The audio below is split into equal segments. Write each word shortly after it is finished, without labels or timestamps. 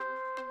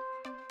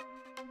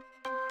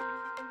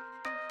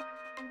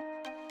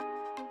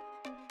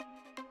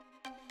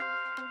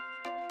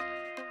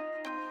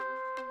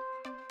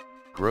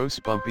Gross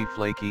bumpy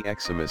flaky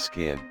eczema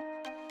skin.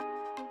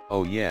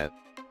 Oh yeah.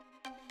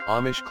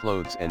 Amish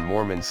clothes and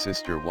Mormon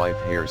sister-wife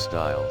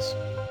hairstyles.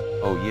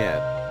 Oh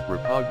yeah,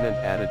 repugnant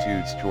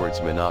attitudes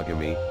towards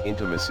monogamy,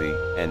 intimacy,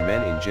 and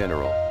men in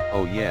general.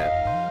 Oh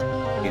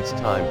yeah. It's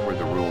time for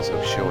the rules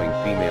of showing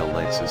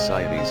female-led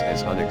societies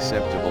as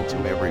unacceptable to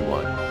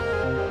everyone.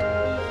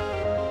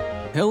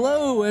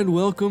 Hello and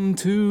welcome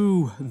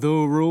to The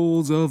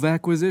Rules of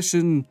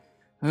Acquisition,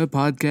 a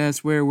podcast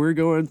where we're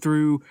going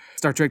through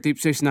Star Trek Deep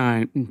Space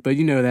Nine. But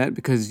you know that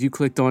because you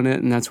clicked on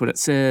it and that's what it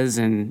says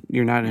and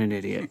you're not an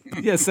idiot.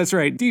 Yes, that's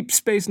right. Deep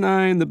Space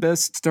Nine, the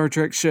best Star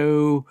Trek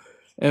show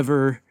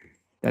ever.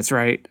 That's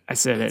right. I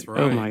said That's it. right.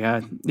 Oh my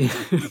God.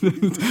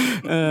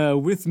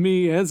 With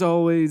me, as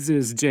always,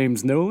 is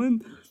James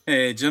Nolan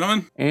Hey,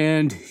 gentlemen.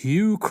 and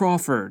Hugh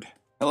Crawford.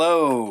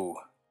 Hello.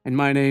 And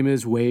my name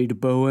is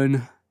Wade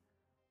Bowen.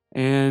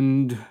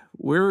 And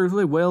we're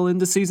really well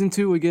into season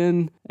 2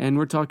 again. And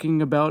we're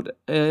talking about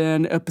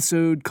an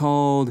episode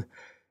called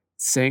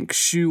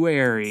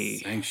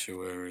Sanctuary.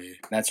 Sanctuary.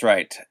 That's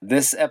right.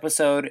 This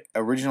episode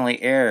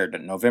originally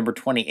aired November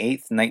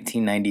 28th,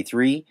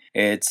 1993.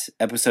 It's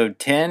episode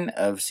 10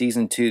 of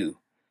season 2.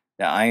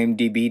 The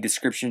IMDb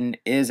description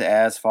is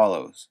as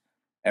follows.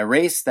 A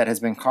race that has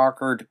been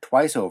conquered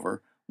twice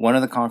over, one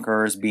of the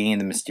conquerors being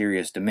the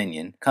mysterious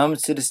Dominion,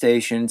 comes to the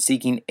station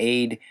seeking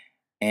aid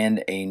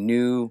and a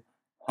new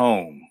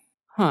home.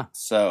 Huh.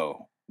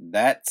 So,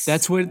 that's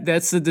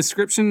the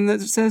description that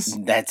it says?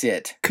 That's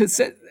it. Because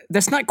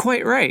that's not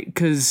quite right.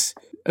 Because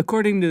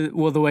according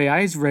to, the way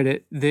I read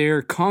it,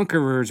 their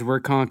conquerors were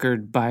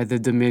conquered by the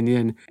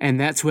Dominion, and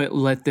that's what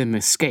let them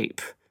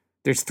escape.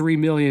 There's 3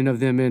 million of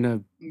them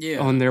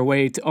on their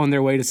way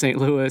to St.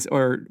 Louis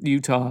or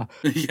Utah.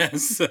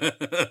 Yes.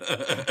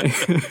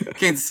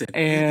 Kansas City.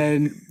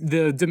 And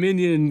the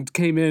Dominion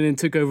came in and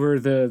took over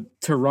the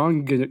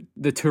Taragarans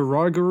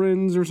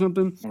or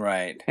something.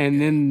 Right. And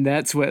then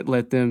that's what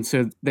let them,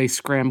 so they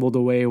scrambled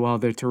away while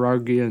the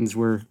Targarans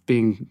were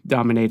being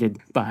dominated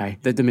by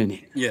the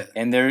Dominion. Yeah.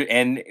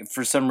 And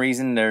for some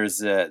reason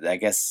there's I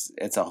guess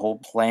it's a whole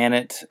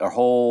planet, a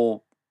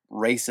whole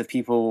race of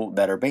people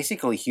that are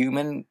basically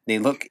human. They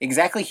look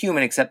exactly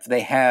human except they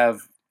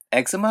have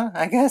eczema,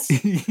 I guess.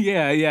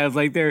 yeah,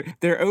 like they're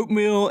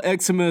oatmeal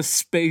eczema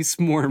space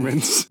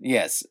Mormons.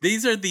 Yes.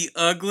 These are the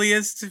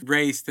ugliest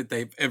race that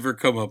they've ever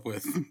come up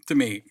with, to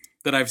me,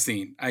 that I've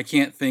seen. I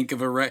can't think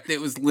of a race.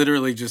 It was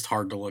literally just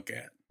hard to look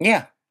at.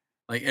 Yeah.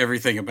 Like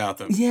everything about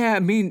them. Yeah, I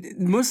mean,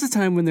 most of the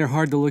time when they're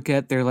hard to look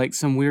at, they're like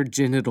some weird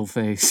genital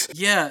face.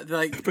 Yeah,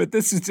 like... But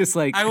this is just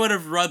like... I would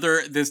have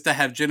rather this to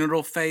have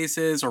genital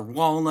faces or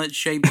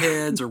walnut-shaped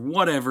heads or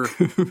whatever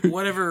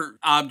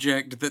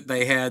object that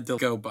they had to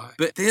go by.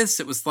 But this,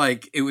 it was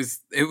like, it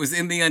was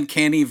in the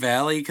uncanny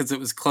valley because it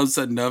was close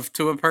enough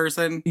to a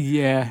person.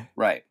 Yeah.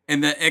 Right.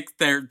 And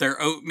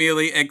their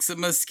oatmeal-y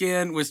eczema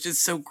skin was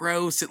just so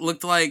gross. It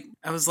looked like,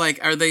 I was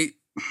like, are they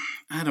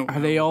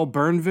all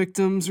burn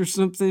victims or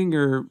something?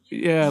 Or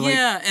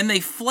yeah, and they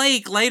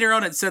flake. Later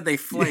on it said they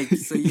flaked.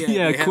 So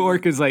yeah.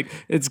 Quark is like,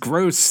 it's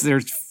gross.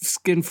 There's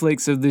skin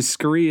flakes of the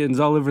Skarians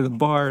all over the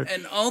bar.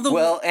 And all the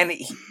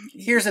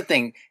here's the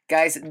thing,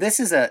 guys. This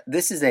is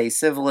a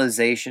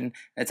civilization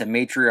that's a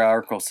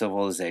matriarchal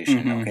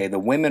civilization. Mm-hmm. Okay, the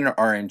women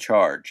are in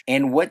charge.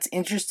 And what's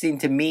interesting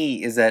to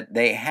me is that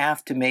they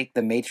have to make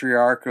the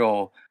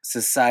matriarchal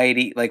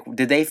society, like,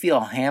 did they feel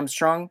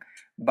hamstrung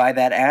by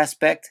that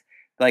aspect?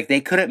 Like,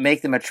 they couldn't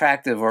make them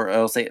attractive, or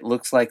else it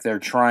looks like they're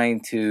trying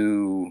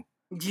to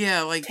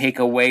take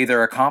away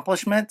their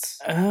accomplishments.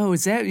 Oh,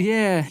 is that,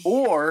 yeah.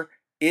 Or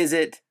is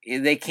it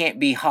they can't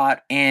be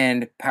hot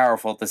and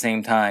powerful at the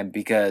same time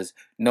because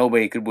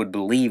nobody would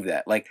believe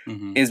that? Like,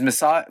 is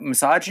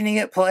misogyny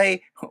at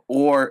play,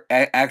 or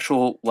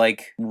actual,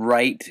 like,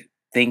 right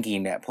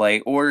thinking at play,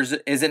 or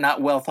is it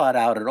not well thought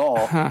out at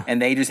all? And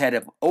they just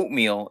had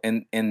oatmeal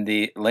in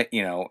the,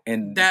 you know,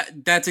 and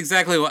that's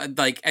exactly what,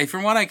 like,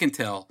 from what I can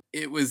tell,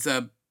 it was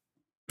a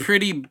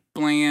pretty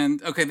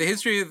bland. Okay, the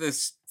history of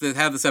this,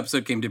 how this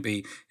episode came to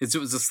be, is it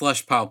was a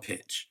slush pile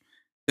pitch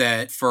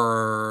that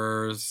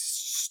for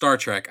Star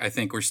Trek, I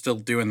think we're still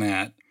doing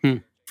that.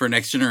 For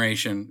Next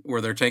Generation,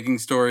 where they're taking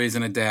stories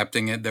and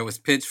adapting it. That was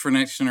pitched for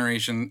Next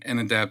Generation and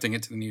adapting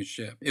it to the new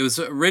ship. It was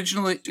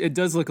originally... It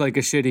does look like a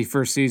shitty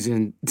first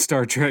season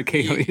Star Trek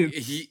alien.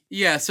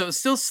 Yeah, so it's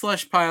still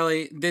slush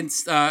piley. Then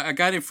a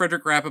guy named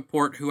Frederick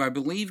Rappaport, who I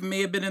believe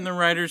may have been in the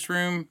writer's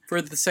room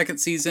for the second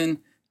season,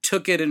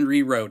 took it and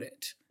rewrote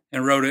it.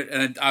 And wrote it,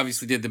 and it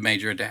obviously did the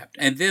major adapt.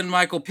 And then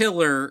Michael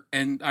Piller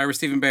and Ira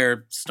Steven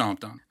Behr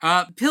stomped on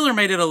it. Piller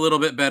made it a little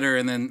bit better,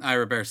 and then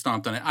Ira Behr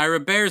stomped on it. Ira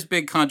Behr's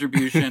big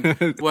contribution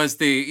was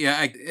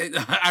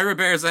Ira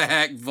Behr's a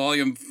Hack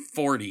Volume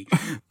 40.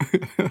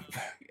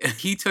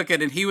 he took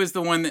it and he was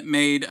the one that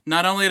made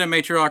not only a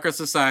matriarchal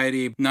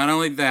society, not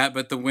only that,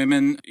 but the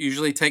women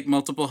usually take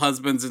multiple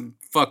husbands and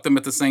fuck them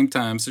at the same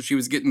time. So she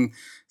was getting,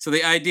 so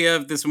the idea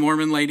of this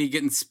Mormon lady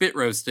getting spit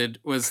roasted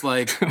was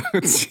like,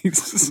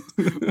 Jesus.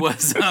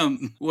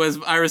 was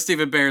Ira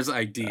Stephen Bear's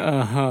idea.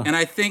 And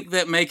I think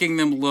that making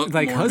them look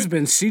Like Mormon,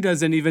 husbands, she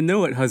doesn't even know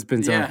what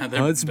husbands Yeah, are. they're-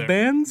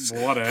 Husbands?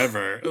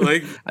 whatever.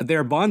 Like,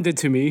 They're bonded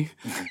to me.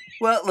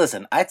 Well,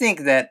 listen, I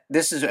think that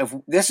this is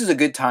a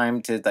good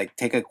time to like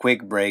take a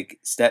quick break,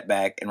 step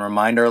back, and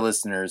remind our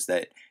listeners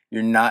that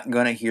you're not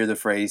going to hear the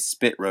phrase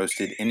 "spit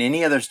roasted" in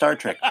any other Star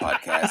Trek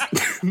podcast,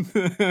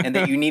 and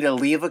that you need to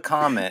leave a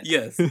comment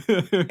yes.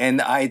 in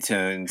the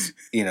iTunes.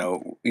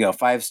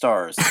 5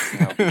 stars,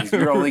 because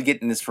you're only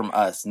getting this from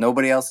us.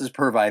 Nobody else is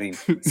providing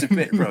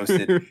spit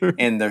roasted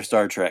in their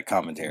Star Trek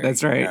commentary.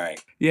 That's right. All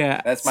right,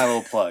 Yeah. that's my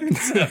little plug.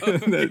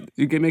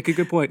 You can make a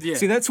good point. Yeah.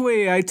 See, that's the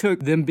way I took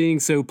them being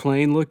so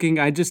plain looking.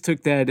 I just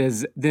took that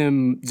as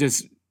them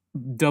just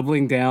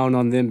doubling down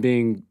on them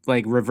being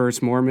like reverse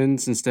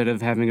Mormons. Instead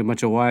of having a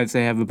bunch of wives,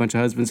 they have a bunch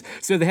of husbands.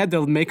 So they had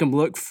to make them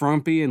look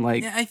frumpy and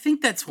like Yeah, I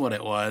think that's what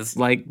it was.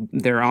 like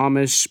they're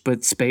Amish,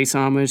 but space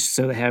Amish.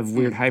 So they have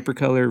weird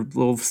hypercolor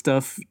little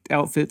stuff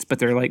outfits, but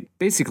they're like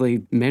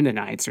basically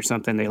Mennonites or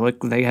something.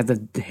 They have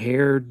the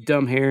hair,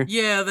 dumb hair.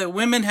 Yeah, the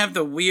women have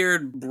the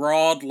weird,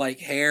 broad, like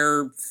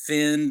hair,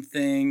 thin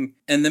thing.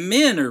 And the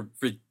men are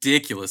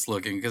ridiculous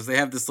looking because they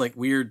have this like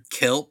weird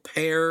kelp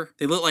hair.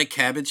 They look like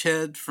Cabbage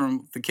Head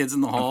from The Kids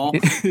in the Hall.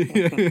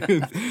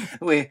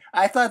 Wait,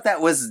 I thought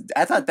that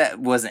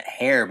wasn't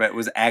hair, but it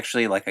was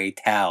actually like a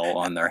towel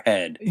on their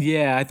head.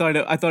 Yeah, I thought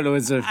it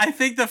was a. I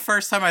think the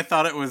first time I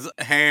thought it was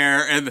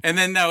hair, and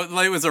then no,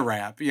 it was a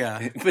wrap.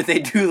 Yeah. But they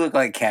do look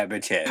like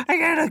Cabbage Head. I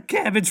got a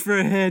cabbage for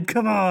a head.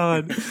 Come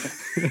on.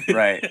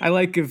 Right. I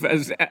like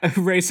a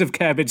race of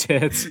cabbage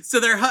heads. So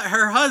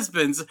her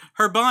husbands,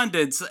 her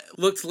bondeds,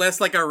 looked less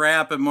like a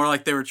wrap and more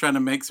like they were trying to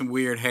make some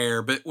weird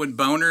hair. But when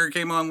Boner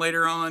came on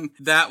later on,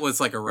 that was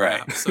like a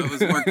wrap. Right. So it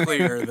was more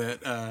clear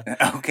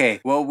that. Okay.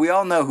 Well, we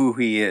all know who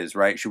he is,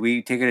 right? Should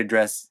we take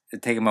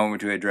a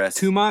moment to address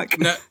Tumak?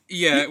 No,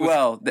 yeah. It was,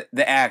 well,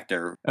 the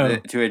actor, Oh.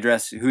 to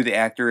address who the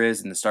actor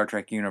is in the Star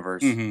Trek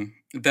universe. mhm.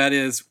 That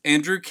is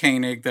Andrew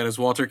Koenig. That is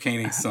Walter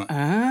Koenig's son.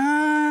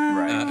 Ah.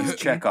 Right. He's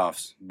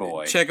Chekhov's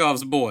boy.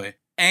 Chekhov's boy.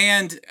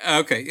 And,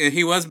 okay,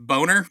 he was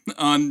Boner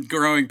on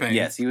Growing Pains.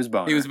 Yes, he was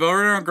Boner. He was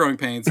Boner on Growing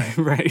Pains.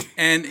 Right.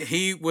 And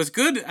he was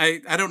good. I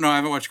don't know. I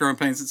haven't watched Growing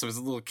Pains since I was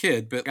a little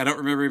kid, but I don't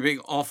remember him being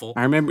awful.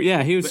 I remember.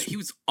 Yeah, he was. But he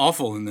was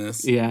awful in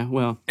this. Yeah.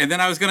 Well. And then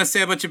I was going to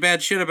say a bunch of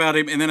bad shit about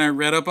him, and then I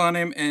read up on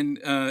him, and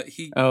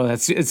he... Oh,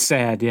 it's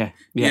sad. Yeah.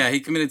 Yeah, he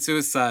committed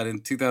suicide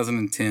in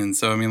 2010.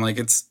 So, I mean, like,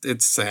 it's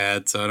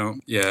sad. So, I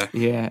don't... Yeah.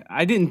 Yeah.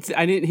 I didn't.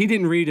 He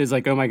didn't read as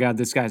like, oh my god,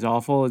 this guy's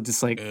awful. It's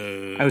just like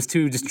I was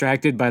too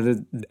distracted by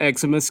the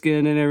eczema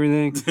skin and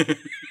everything.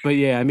 But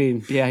yeah, I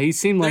mean, yeah, he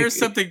seemed like There's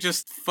something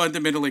just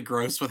fundamentally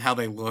gross with how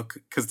they look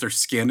because their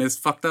skin is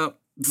fucked up.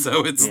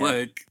 So it's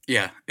like,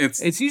 yeah,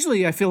 It's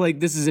usually, I feel like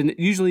this is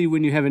usually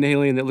when you have an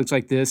alien that looks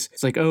like this,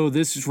 it's like, oh,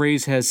 this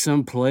race has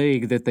some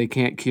plague that they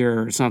can't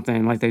cure or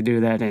something, like they do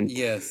that, and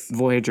yes.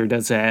 Voyager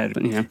does that.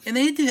 But, yeah. And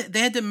they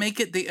had to make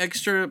it the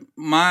extra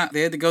mile.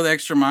 They had to go the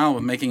extra mile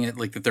with making it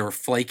like that they were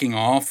flaking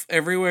off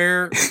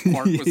everywhere.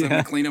 Clark was having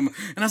to clean them,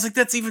 and I was like,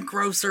 that's even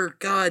grosser.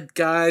 God,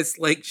 guys,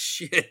 like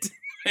shit.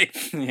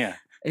 Yeah.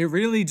 It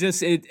really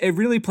just it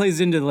really plays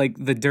into like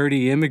the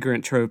dirty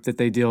immigrant trope that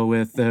they deal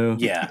with, though.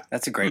 Yeah,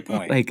 that's a great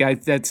point. Like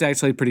that's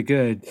actually pretty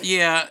good.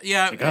 Yeah.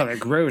 Like, oh, they're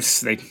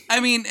gross. I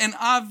mean, and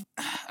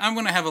I'm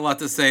going to have a lot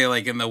to say,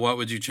 like, in the what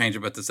would you change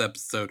about this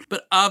episode.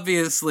 But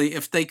obviously,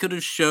 if they could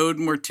have showed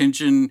more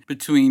tension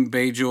between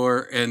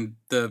Bajor and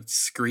the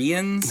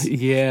Skreans,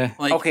 Yeah.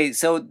 like, Okay,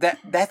 so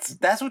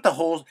that's what the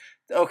whole.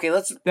 Okay,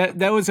 let's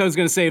That was I was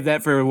gonna save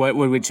that for what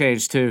would we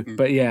change too.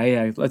 But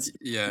yeah, let's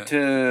yeah.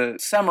 to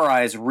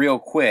summarize real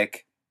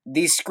quick.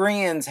 These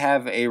Skreans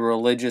have a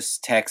religious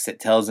text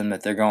that tells them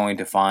that they're going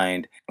to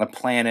find a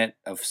planet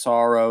of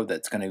sorrow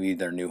that's going to be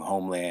their new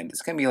homeland.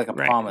 It's going to be like a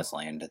Right. promised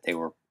land that they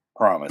were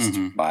promised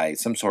Mhm. by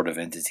some sort of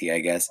entity, I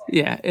guess.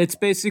 Yeah, it's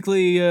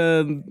basically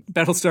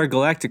Battlestar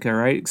Galactica,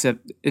 right?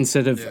 Except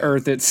instead of Yeah.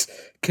 Earth, it's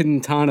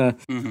Quintana.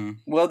 Mm-hmm.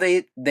 Well,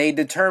 they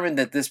determined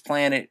that this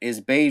planet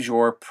is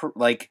Bajor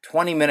like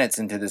 20 minutes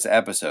into this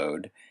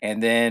episode,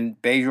 and then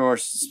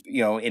Bajor,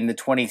 in the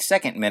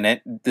 22nd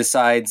minute,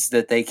 decides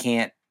that they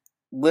can't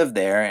live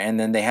there, and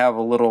then they have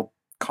a little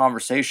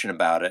conversation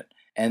about it,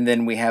 and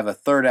then we have a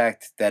third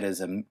act that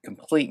is a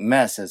complete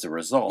mess as a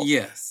result.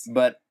 Yes.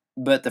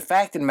 But the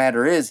fact of the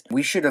matter is,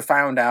 we should have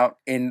found out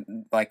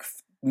in like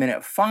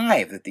minute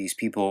 5 that these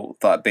people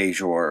thought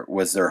Bajor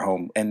was their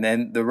home, and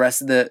then the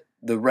rest of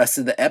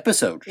the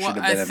episode should Well,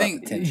 have I been about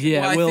think- the tension.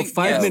 Yeah, Well, I well, think-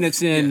 5 yeah.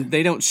 minutes in, Yeah.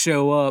 they don't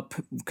show up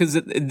because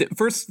the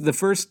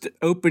first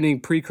opening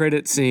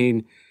pre-credit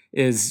scene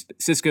is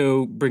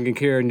Cisco bringing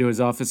Kira into his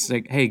office,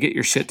 like, hey, get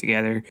your shit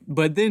together.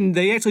 But then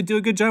they actually do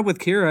a good job with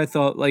Kira, I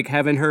thought, like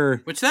having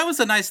her. Which that was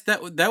a nice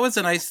that was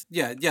a nice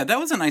that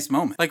was a nice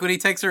moment. Like when he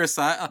takes her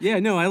aside. Yeah,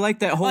 no, I like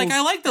that whole. Like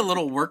I like the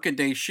little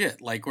workaday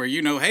shit, like where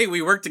hey,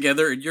 we work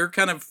together, and you're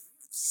kind of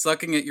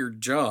sucking at your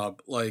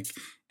job, like.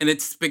 And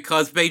it's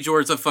because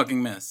Bajor's a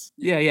fucking mess.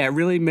 Yeah, it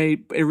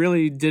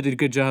really did a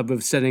good job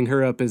of setting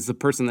her up as the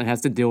person that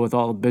has to deal with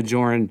all the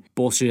Bajoran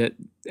bullshit.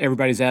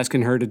 Everybody's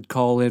asking her to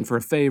call in for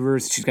a favor.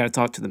 She's got to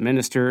talk to the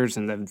ministers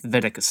and the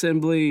Vedic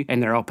Assembly,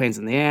 and they're all pains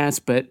in the ass.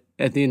 But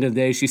at the end of the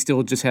day, she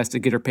still just has to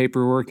get her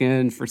paperwork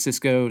in for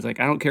Cisco. It's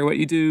like, I don't care what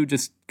you do,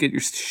 just get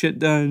your shit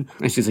done.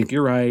 And she's like,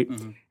 you're right.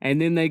 Mm-hmm.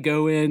 And then they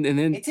go in, and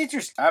then it's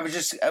interesting. I'm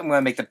going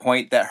to make the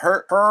point that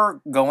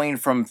her going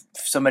from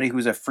somebody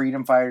who's a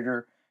freedom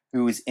fighter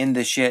who is in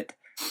the shit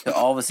to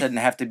all of a sudden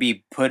have to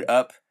be put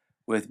up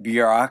with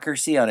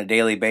bureaucracy on a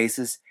daily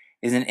basis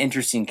is an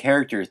interesting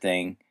character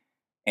thing.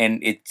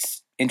 And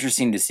it's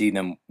interesting to see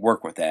them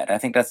work with that. I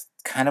think that's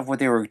kind of what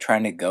they were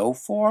trying to go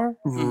for.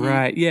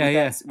 Right.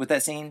 Yeah. With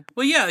that scene.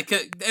 Well, yeah.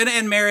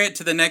 And marry it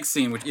to the next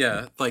scene, which,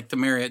 like to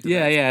marry it to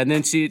And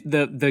then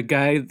the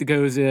guy that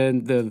goes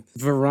in, the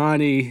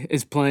Varani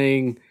is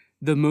playing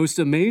the most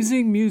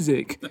amazing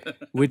music,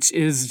 which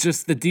is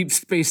just the Deep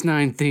Space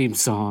Nine theme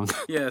song.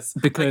 Yes.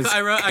 Because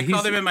I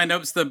called him in my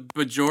notes the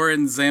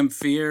Bajoran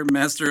Zamfir,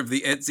 master of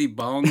the Etsy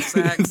bong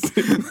sax.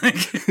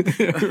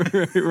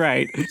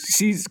 Right.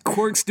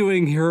 Quark's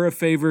doing her a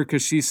favor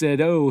because she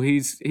said, oh,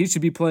 he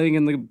should be playing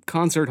in the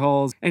concert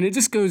halls. And it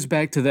just goes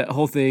back to that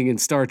whole thing in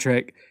Star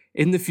Trek.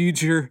 In the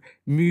future,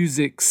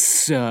 music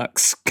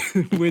sucks.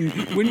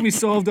 when we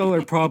solved all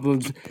our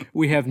problems,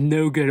 we have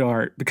no good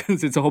art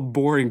because it's all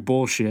boring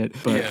bullshit.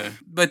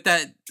 But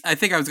that I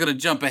think I was going to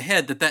jump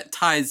ahead. That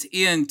ties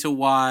into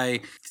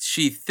why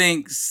she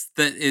thinks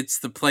that it's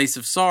the place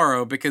of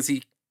sorrow, because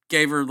he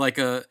gave her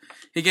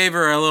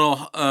a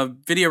little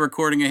video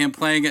recording of him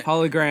playing it.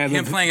 Hologram.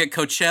 Him playing at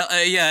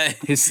Coachella.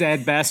 His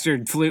sad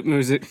bastard flute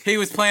music. He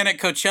was playing at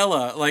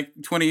Coachella like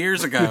 20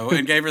 years ago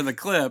and gave her the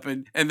clip.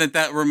 And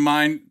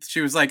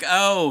she was like,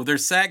 oh,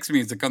 there's sax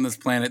music on this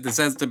planet. This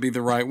has to be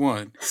the right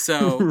one.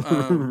 So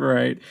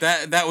right.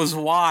 That was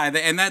why.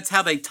 And that's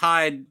how they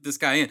tied this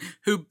guy in.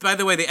 Who, by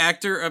the way, the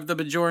actor of the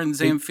Bajoran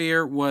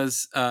Zamfir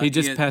was... he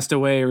just passed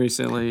away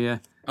recently, yeah.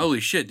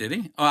 Holy shit, did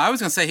he? Oh, I was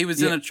gonna say he was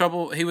in a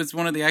trouble. He was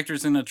one of the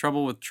actors in a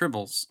Trouble with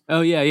Tribbles.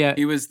 Oh yeah.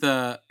 He was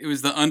the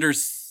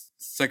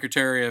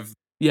undersecretary of.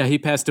 Yeah, he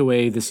passed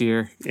away this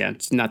year. Yeah,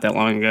 it's not that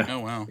long ago. Oh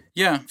wow.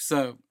 Yeah.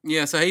 So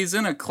he's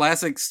in a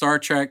classic Star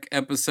Trek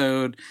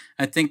episode.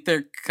 I think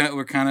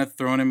we're kind of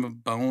throwing him a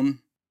bone.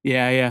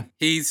 Yeah.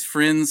 He's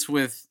friends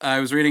with. I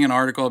was reading an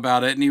article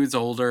about it, and he was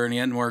older, and he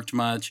hadn't worked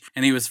much,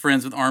 and he was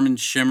friends with Armin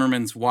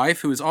Shimmerman's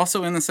wife, who was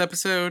also in this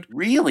episode.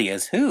 Really?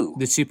 As who?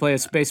 Did she play a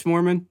space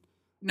Mormon?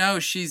 No,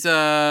 she was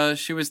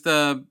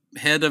the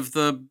head of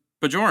the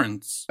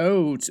Bajorans.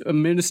 Oh,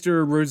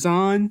 Minister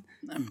Roseanne.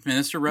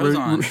 Minister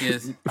Roseanne,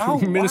 yes. Oh,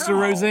 Minister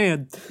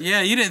Roseanne.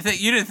 Yeah, you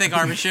didn't think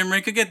Armin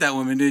Shimmerman could get that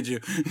woman, did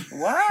you?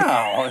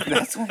 Wow,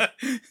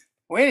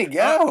 way to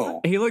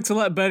go. He looks a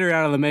lot better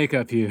out of the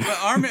makeup here. But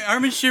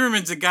Armin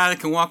Shimmerman's a guy that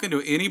can walk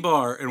into any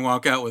bar and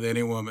walk out with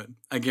any woman.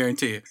 I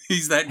guarantee you,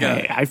 he's that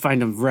guy. Hey, I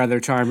find him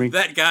rather charming.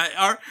 That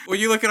guy. When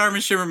you look at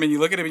Armin Shimmerman, you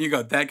look at him and you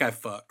go, "That guy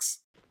fucks."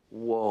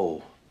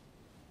 Whoa.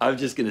 I was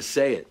just going to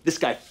say it. This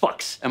guy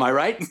fucks. Am I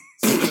right?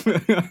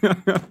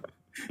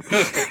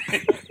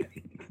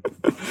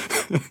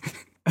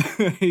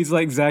 He's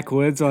like Zach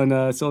Woods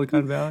on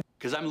Silicon Valley.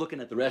 Because I'm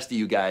looking at the rest of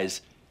you guys.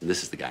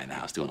 This is the guy in the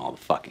house doing all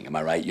the fucking. Am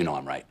I right? You know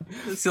I'm right.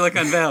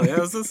 Silicon Valley. I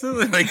was so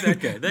silly. Like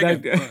that guy.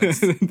 That guy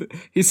fucks.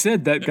 He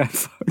said that guy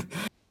fucks.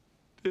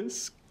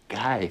 This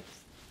guy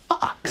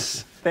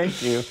fucks.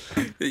 Thank you.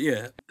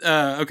 Yeah.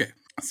 Okay.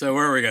 So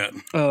where are we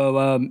going?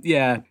 Oh,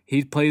 yeah.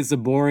 He plays the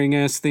boring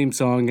ass theme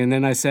song, and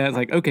then I sat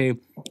like, okay,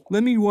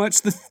 let me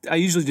watch I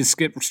usually just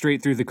skip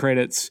straight through the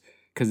credits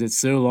because it's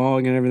so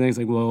long and everything's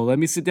like, well, let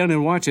me sit down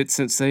and watch it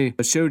since they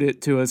showed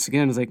it to us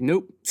again. It's like,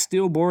 nope,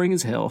 still boring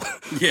as hell.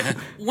 Yeah.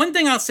 One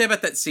thing I'll say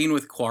about that scene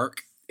with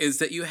Quark is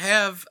that you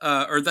have,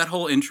 or that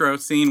whole intro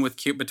scene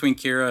between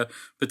Kira,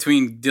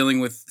 between dealing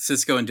with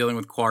Cisco and dealing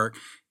with Quark,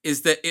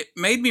 is that it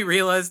made me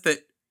realize that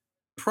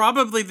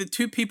probably the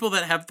two people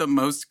that have the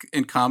most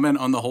in common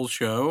on the whole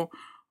show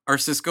are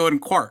Cisco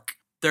and Quark.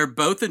 They're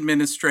both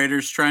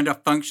administrators trying to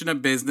function a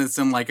business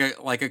in like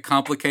a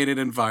complicated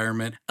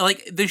environment.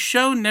 Like the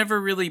show never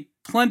really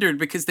plundered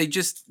because they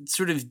just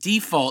sort of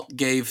default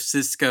gave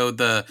Cisco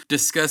the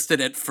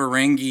disgusted at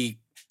Ferengi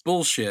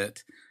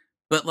bullshit.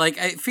 But like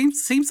it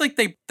seems like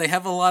they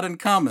have a lot in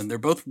common. They're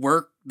both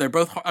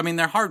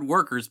they're hard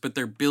workers, but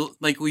they're built,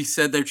 like we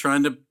said, they're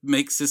trying to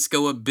make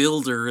Cisco a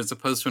builder as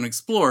opposed to an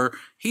explorer.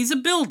 He's a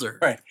builder.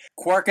 Right.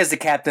 Quark is the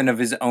captain of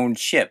his own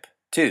ship.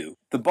 too.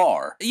 The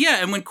bar.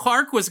 Yeah, and when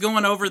Clark was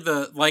going over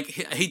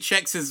he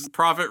checks his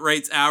profit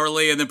rates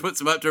hourly and then puts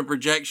them up to a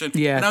projection.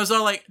 Yeah. And I was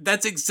all like,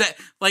 that's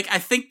I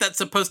think that's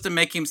supposed to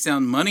make him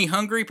sound money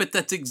hungry, but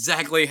that's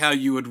exactly how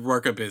you would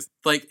work a business.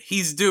 Like,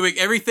 he's doing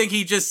everything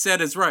he just said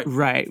is right.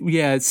 Right.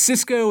 Yeah.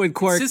 Cisco and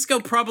Quark. Cisco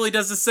probably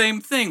does the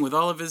same thing with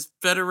all of his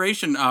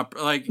Federation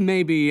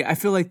Maybe. I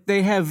feel like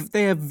they have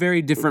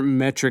very different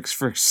metrics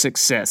for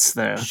success,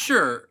 though.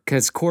 Sure.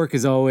 Because Quark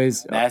is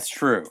always That's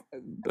true.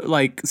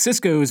 like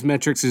Cisco's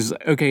metrics is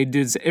okay.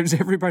 Is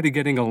everybody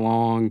getting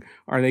along?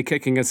 Are they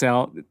kicking us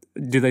out?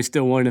 Do they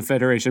still want a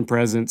Federation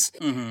presence?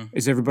 Mm-hmm.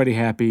 Is everybody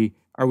happy?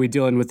 Are we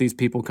dealing with these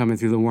people coming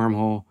through the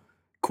wormhole?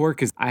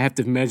 Quark is I have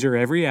to measure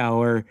every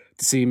hour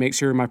to make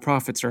sure my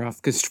profits are off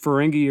because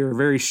Ferengi are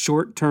very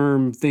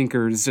short-term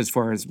thinkers as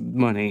far as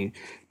money.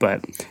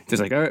 But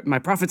it's like, all right, my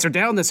profits are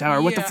down this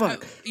hour. What the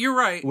fuck? You're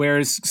right.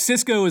 Whereas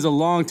Cisco is a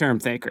long-term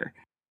thinker.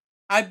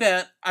 I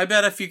bet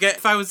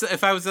if I was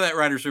in that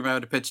writer's room, I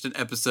would have pitched an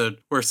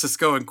episode where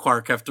Cisco and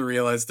Quark have to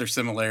realize their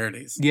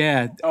similarities.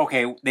 Yeah.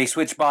 Okay, they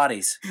switch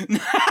bodies.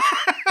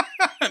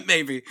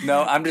 Maybe.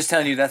 No, I'm just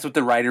telling you that's what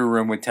the writer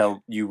room would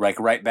tell you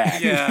right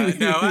back. Yeah,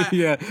 no.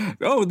 Yeah.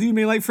 Oh, do you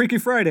mean like Freaky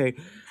Friday?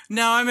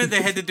 No, I meant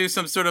they had to do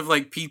some sort of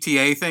like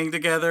PTA thing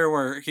together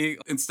where he,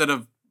 instead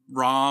of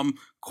Rom,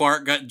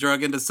 Quark got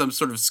drug into some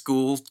sort of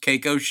school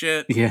Keiko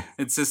shit. Yeah.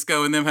 And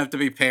Cisco and them have to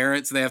be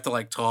parents. They have to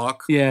like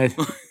talk. Yeah.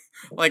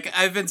 Like,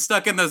 I've been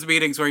stuck in those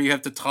meetings where you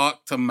have to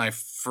talk to my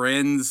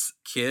friends'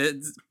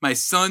 kids, my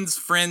son's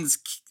friends'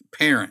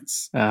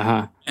 parents.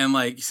 Uh-huh. And,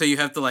 like, so you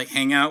have to, like,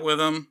 hang out with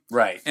them.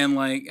 Right. And,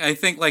 like, I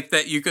think, like,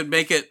 that you could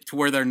make it to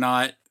where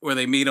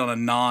they meet on a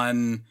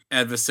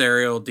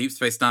non-adversarial Deep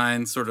Space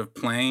Nine sort of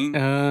plane.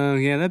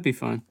 Yeah, that'd be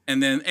fun.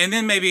 And then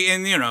maybe,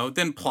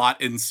 then plot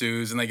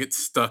ensues and they get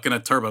stuck in a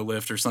turbo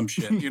lift or some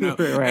shit, you know?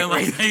 Right, and,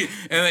 like,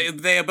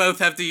 they both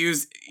have to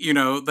use,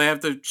 they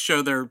have to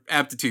show their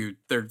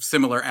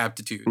similar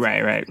aptitudes.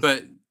 Right.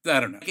 But I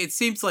don't know. It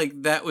seems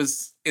like that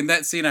was, in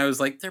that scene, I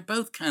was like, they're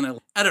both kind of,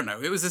 I don't know.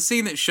 It was a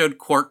scene that showed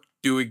Quark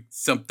doing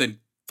something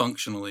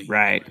functionally.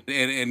 Right.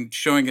 And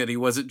showing that he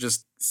wasn't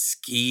just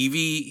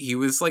skeevy. He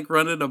was like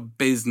running a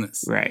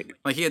business. Right.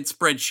 Like he had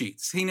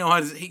spreadsheets.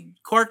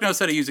 Quark knows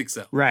how to use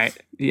Excel. Right.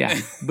 Yeah.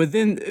 But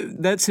then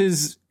that's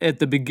his, at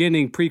the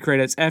beginning,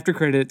 pre-credits, after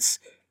credits,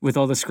 with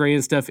all the screen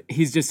and stuff,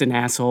 he's just an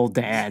asshole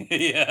dad.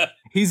 Yeah.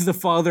 He's the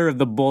father of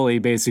the bully,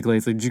 basically.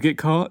 It's like, did you get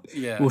caught?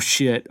 Yeah. Well,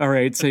 shit. All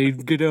right, so you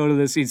get out of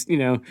this. He's,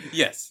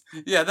 Yes.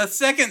 Yeah, the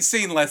second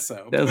scene less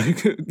so.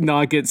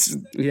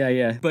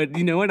 Yeah. But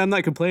you know what? I'm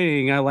not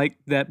complaining. I like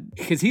that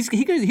because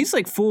he's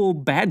like full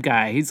bad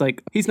guy. He's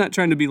not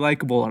trying to be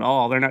likable at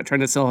all. They're not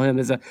trying to sell him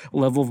as a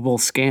lovable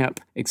scamp,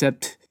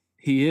 except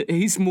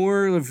he's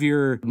more of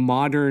your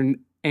modern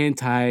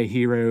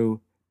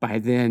anti-hero by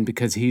then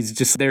because he's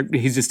just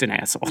an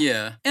asshole.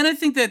 Yeah. And I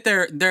think that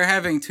they're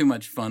having too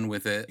much fun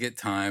with it at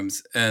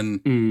times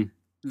and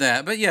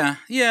that. But yeah,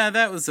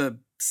 that was a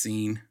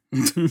scene.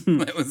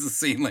 That was a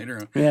scene later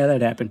on. Yeah,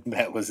 that happened.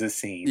 That was a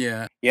scene.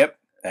 Yeah. Yep.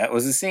 That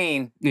was a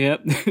scene.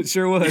 Yep, it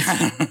sure was.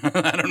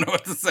 I don't know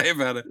what to say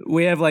about it.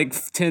 We have like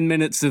 10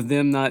 minutes of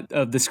them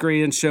of the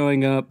screen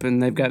showing up,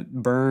 and they've got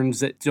burns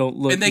that don't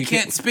look. And they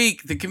can't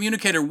speak. The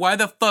communicator. Why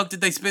the fuck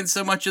did they spend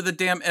so much of the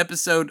damn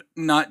episode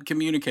not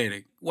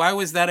communicating? Why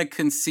was that a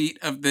conceit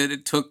of that?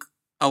 It took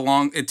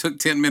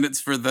 10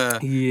 minutes for the.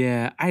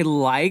 Yeah, I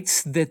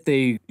liked that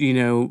they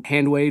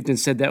hand waved and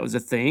said that was a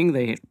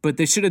thing. But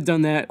they should have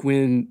done that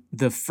when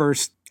the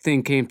first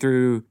thing came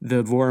through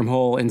the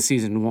wormhole in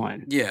season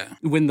 1. Yeah.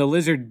 When the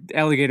lizard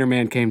alligator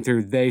man came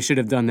through, they should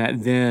have done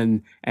that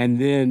then,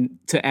 and then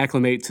to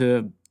acclimate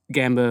to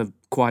Gamma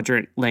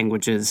Quadrant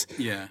languages.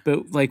 Yeah.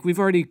 But like we've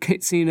already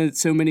seen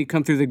so many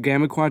come through the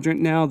Gamma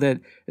Quadrant now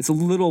that it's a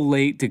little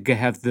late to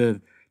have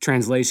the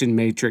translation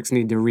matrix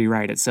need to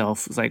rewrite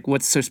itself. It's like,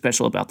 what's so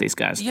special about these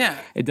guys? Yeah.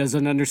 It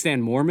doesn't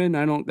understand Mormon?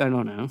 I don't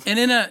know.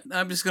 And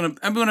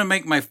I'm gonna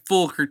make my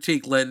full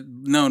critique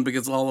known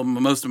because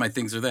most of my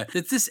things are that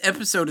this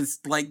episode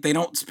is like they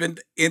don't spend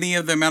any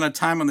of the amount of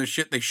time on the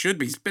shit they should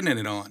be spending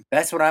it on.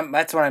 That's what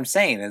I'm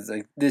saying. Is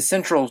like the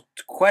central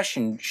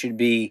question should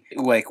be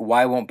like,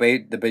 why won't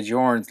the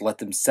Bajorans let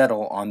them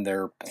settle on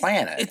their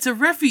planet? It's a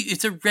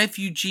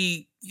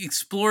refugee.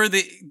 Explore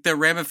the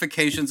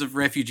ramifications of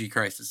refugee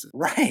crises.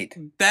 Right.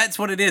 That's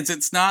what it is.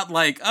 It's not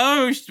like,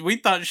 oh, we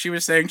thought she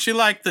was saying she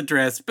liked the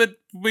dress, but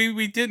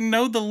we didn't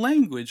know the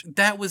language.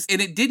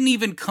 And it didn't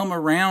even come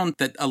around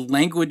that a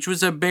language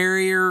was a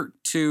barrier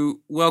to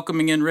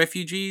welcoming in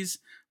refugees,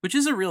 which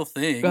is a real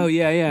thing. Oh,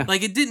 yeah.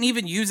 Like, it didn't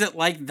even use it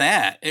like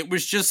that. It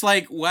was just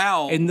like,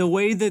 wow. And the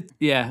way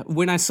that,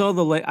 when I saw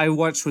I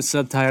watched with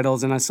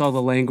subtitles and I saw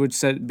the language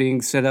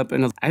being set up,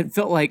 and I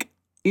felt like,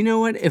 you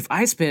know what? If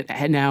I spent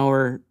an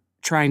hour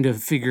trying to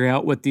figure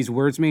out what these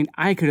words mean.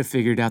 I could have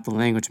figured out the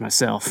language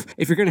myself.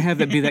 If you're going to have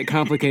that be that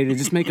complicated,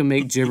 just make them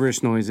make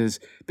gibberish noises,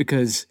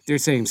 because they're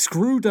saying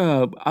screwed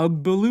up,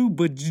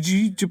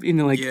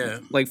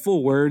 like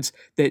full words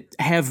that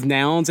have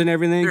nouns and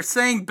everything. They're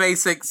saying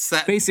basic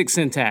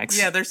syntax.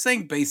 Yeah, they're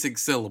saying basic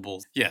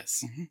syllables.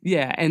 Yes.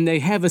 Yeah, and they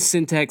have a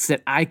syntax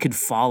that I could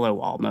follow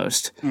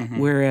almost.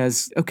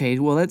 Whereas, okay,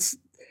 well,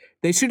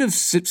 they should have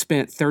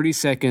spent 30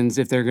 seconds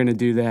if they're going to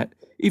do that.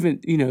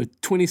 Even,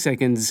 20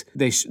 seconds,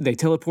 they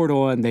teleport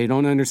on, they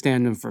don't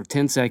understand them for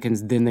 10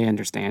 seconds, then they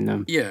understand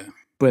them. Yeah.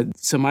 But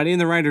somebody in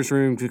the writer's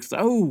room just,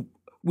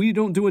 we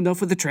don't do enough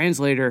with the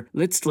translator.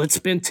 Let's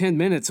spend 10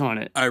 minutes on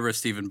it. Ira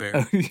Stephen Bear.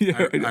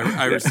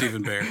 Ira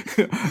Stephen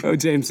Bear.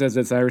 James says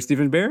it's Ira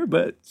Stephen Bear,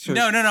 but sure.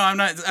 No, I'm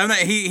not.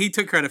 He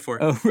took credit for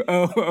it. Of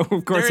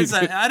course.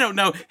 I don't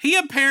know. He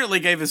apparently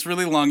gave this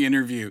really long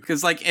interview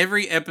because, like,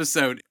 every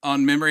episode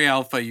on Memory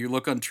Alpha, you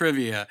look on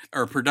trivia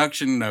or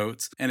production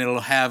notes, and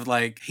it'll have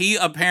he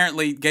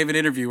apparently gave an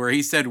interview where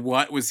he said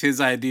what was his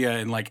idea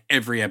in like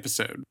every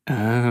episode.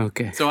 Oh,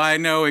 okay. So I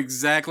know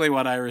exactly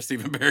what Ira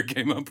Stephen Bear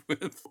came up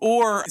with.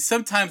 Or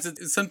sometimes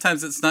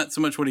it's not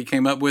so much what he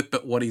came up with,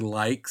 but what he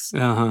likes.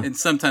 And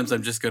sometimes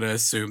I'm just going to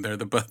assume they're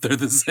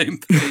the same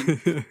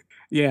thing.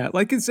 Yeah,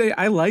 like I say,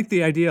 I like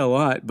the idea a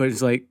lot, but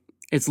it's like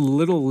it's a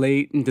little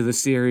late into the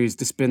series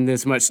to spend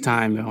this much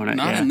time on it.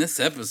 Not in this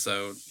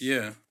episode.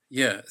 Yeah.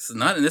 Yeah, it's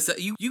not in this.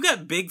 You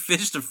got big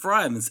fish to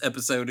fry in this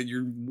episode, and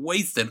you're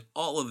wasting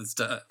all of this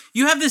time.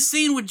 You have this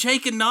scene with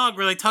Jake and Nog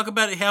where they talk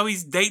about how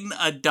he's dating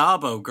a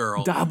Dabo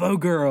girl. Dabo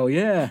girl,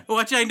 yeah.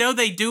 Which I know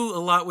they do a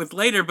lot with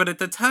later, but at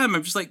the time,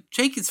 I'm just like,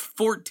 Jake is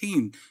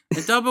 14,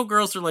 and Dabo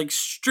girls are like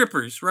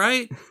strippers,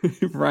 right?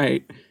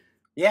 Right.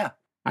 Yeah.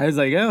 I was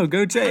like, oh,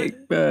 go Jake.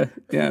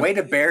 Yeah. Way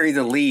to bury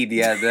the lead.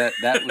 Yeah,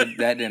 that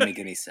didn't make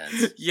any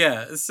sense.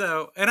 Yeah.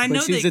 So, and I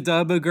know she's a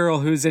Dabo girl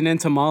who's an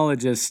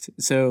entomologist.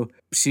 So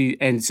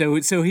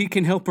so he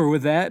can help her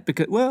with that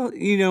because, well,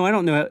 I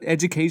don't know,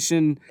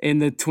 education in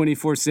the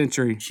 24th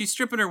century. She's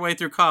stripping her way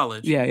through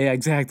college. Yeah,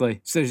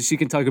 exactly. So she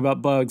can talk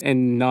about bugs.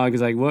 And Nog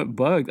is like, what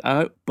bug?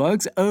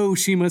 Bugs? Oh,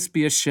 she must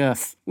be a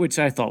chef, which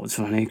I thought was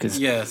funny because.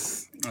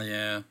 Yes.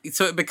 Yeah.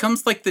 So it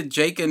becomes like the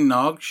Jake and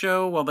Nog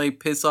show while they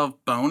piss off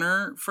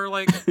Boner for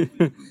like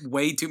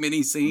way too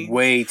many scenes.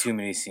 Way too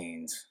many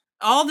scenes.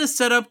 All this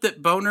setup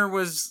that Boner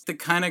was the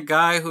kind of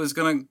guy who was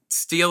going to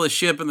steal a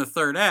ship in the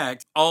third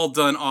act, all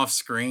done off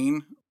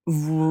screen.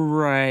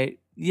 Right.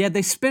 Yeah,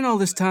 they spent all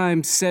this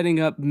time setting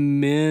up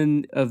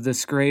men of the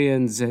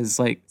Skrayans as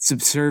like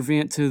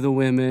subservient to the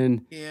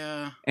women.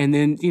 Yeah. And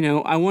then,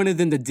 I wanted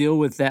them to deal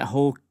with that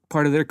whole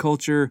part of their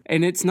culture.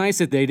 And it's nice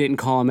that they didn't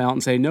call him out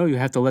and say, no, you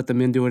have to let the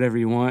men do whatever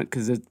you want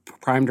because it's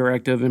prime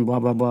directive and blah,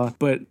 blah, blah.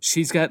 But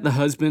she's got the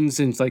husbands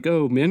and it's like,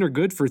 oh, men are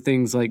good for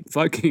things like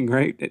fucking,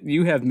 right?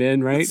 You have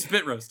men, right?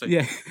 Spit roasting.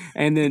 Yeah.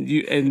 And then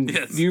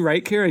you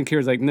right, Kara? And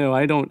Kara's like, no,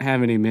 I don't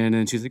have any men.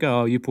 And she's like,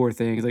 oh, you poor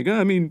thing. He's like, oh,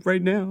 I mean,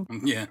 right now.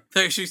 Yeah.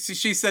 She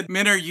said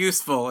men are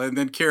useful. And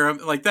then Kara,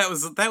 like that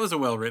was a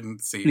well-written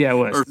scene. Yeah, it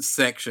was. Or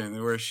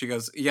section where she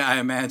goes, yeah, I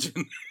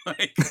imagine.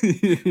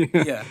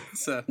 Yeah.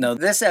 So. No,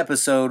 this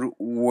episode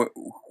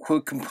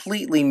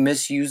completely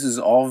misuses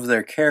all of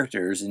their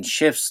characters and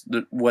shifts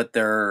what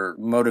their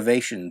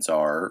motivations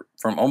are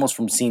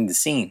from scene to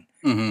scene.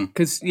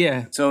 Because,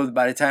 yeah. So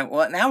by the time,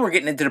 now we're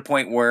getting into the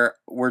point where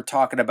we're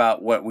talking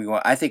about what we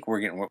want. I think we're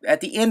getting,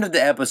 at the end of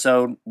the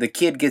episode, the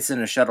kid gets in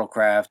a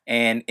shuttlecraft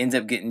and ends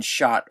up getting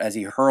shot as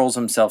he hurls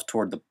himself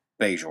toward the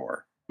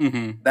Bajor.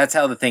 That's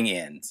how the thing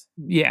ends.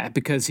 Yeah,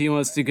 because he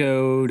wants to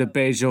go to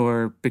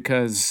Bajor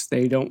because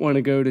they don't want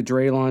to go to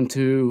Draylon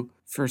 2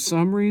 for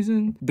some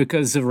reason.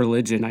 Because of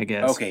religion, I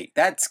guess. Okay,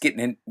 that's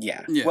getting in.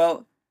 Yeah.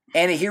 Well,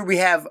 and here we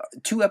have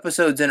 2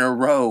 episodes in a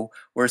row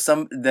where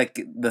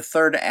the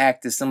third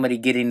act is somebody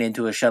getting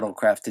into a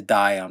shuttlecraft to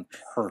die on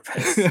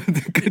purpose.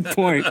 Good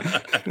point.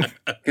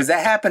 Because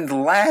that happened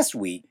last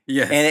week.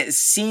 Yes. And it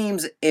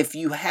seems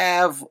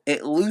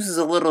it loses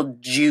a little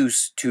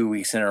juice 2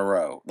 weeks in a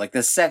row. Like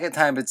the second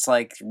time it's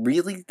like,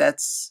 really?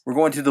 We're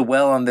going to the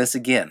well on this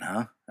again,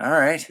 huh? All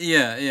right.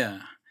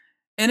 Yeah.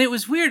 And it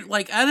was weird.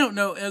 Like, I don't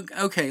know.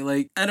 Okay,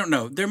 like, I don't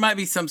know. There might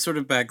be some sort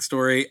of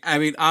backstory. I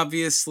mean,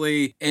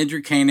 obviously,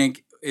 Andrew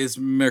Koenig is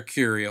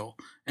mercurial.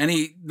 And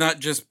he, not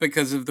just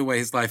because of the way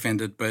his life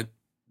ended, but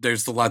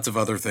there's lots of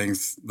other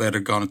things that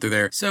have gone through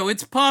there. So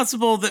it's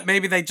possible that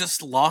maybe they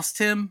just lost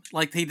him.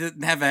 Like, they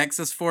didn't have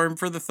access for him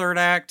for the third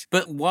act.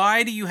 But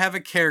why do you have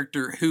a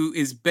character who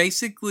is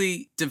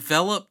basically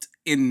developed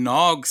in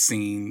Nog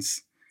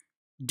scenes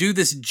do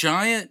this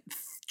giant,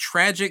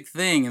 tragic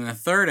thing in the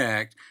third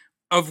act,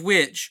 of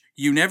which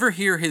You never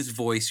hear his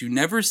voice. You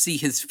never see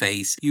his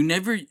face.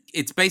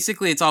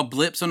 It's all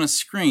blips on a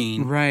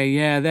screen. Right,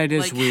 yeah, that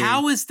is Like, weird.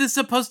 how is this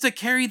supposed to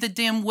carry the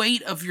damn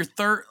weight of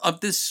of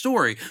this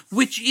story?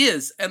 Which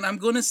is, and I'm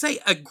going to say,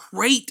 a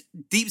great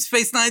Deep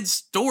Space Nine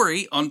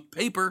story on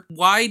paper.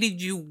 Why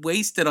did you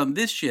waste it on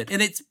this shit?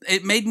 And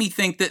it made me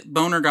think that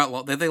Boner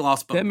that they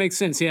lost Boner. That makes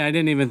sense. Yeah, I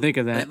didn't even think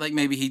of that. Like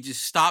maybe he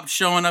just stopped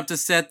showing up to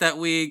set that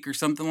week or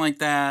something like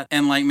that.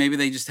 And like maybe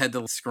they just had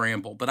to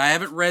scramble. But I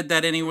haven't read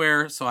that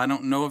anywhere, so I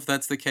don't know if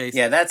that's the case.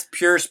 Yeah, that's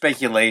pure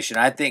speculation.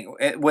 I think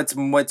what's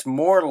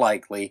more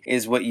likely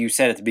is what you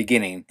said at the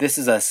beginning. This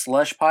is a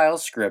slush pile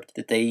script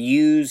that they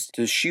used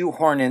to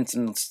shoehorn in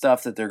some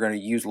stuff that they're going to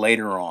use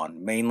later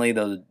on, mainly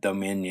the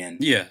Dominion.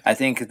 Yeah. I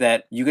think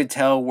that you could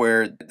tell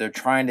where they're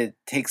trying to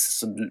take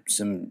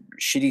some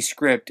shitty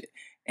script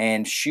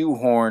and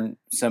shoehorn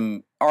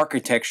some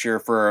architecture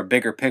for a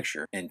bigger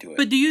picture into it.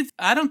 But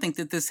I don't think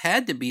that this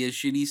had to be a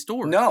shitty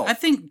story. No. I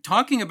think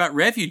talking about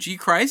refugee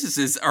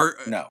crises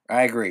No,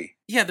 I agree.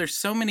 Yeah, there's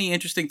so many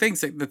interesting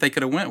things that they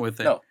could have went with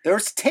it. No,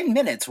 there's 10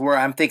 minutes where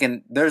I'm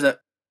thinking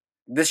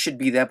this should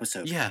be the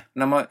episode. Yeah.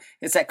 And I'm like,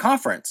 it's that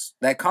conference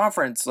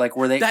like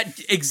where they...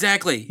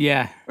 Exactly.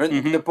 Yeah.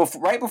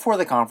 Right before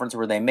the conference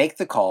where they make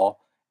the call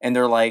and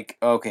they're like,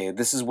 okay,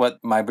 this is what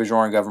my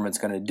Bajoran government's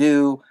going to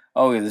do.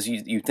 Oh,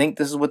 you think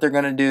this is what they're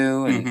going to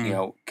do?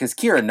 And, because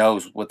Kira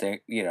knows what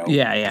they,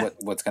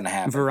 what's going to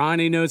happen.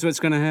 Varani knows what's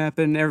going to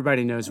happen.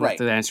 Everybody knows what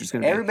the answer's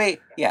going to be. Everybody,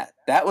 yeah,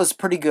 that was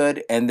pretty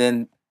good. And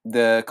then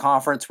the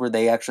conference where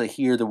they actually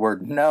hear the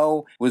word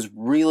no was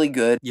really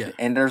good. Yeah.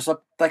 And there's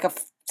like a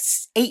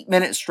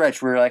 8-minute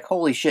stretch where you're like,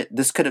 holy shit,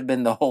 this could have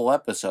been the whole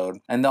episode.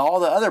 And all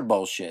the other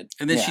bullshit.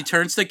 And then she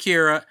turns to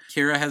Kira.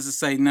 Kira has to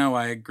say, no,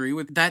 I agree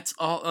with... That's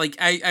all... Like,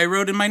 I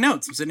wrote in my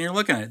notes. I'm sitting here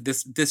looking at it.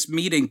 This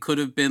meeting could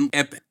have been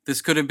epic.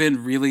 This could have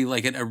been really,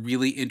 like, a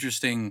really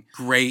interesting,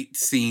 great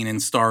scene in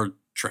Star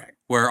Trek,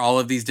 where all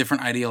of these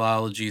different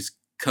ideologies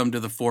come to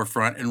the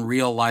forefront and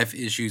real life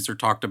issues are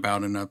talked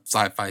about in a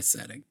sci-fi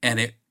setting.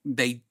 And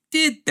they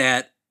did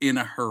that in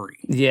a hurry.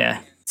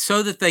 Yeah.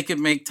 So that they could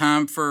make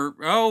time for,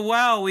 oh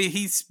wow,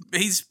 he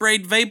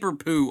sprayed vapor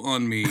poo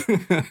on me.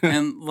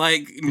 And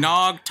like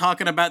Nog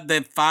talking about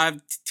the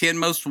 5-10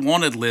 most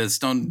wanted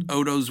list on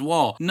Odo's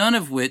wall. None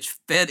of which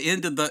fed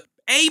into the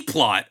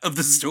A-plot of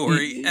the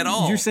story at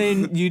all. You're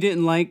saying you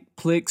didn't like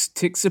Plix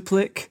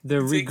Tixaplick, the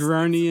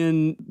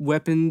Regranian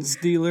weapons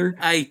dealer?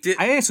 I did.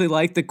 I actually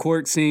liked the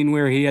court scene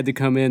where he had to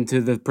come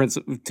into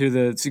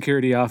the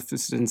security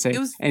office and say,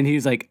 and he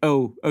was like,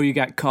 oh, you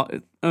got caught.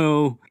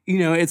 Oh,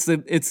 he's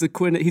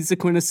the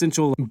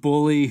quintessential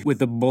bully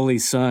with a bully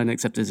son,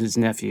 except as his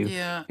nephew.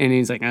 Yeah. And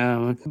he's like,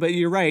 oh. But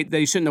you're right.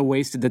 They shouldn't have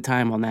wasted the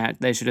time on that.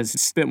 They should have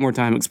spent more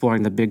time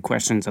exploring the big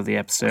questions of the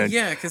episode.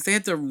 Yeah, because they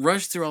had to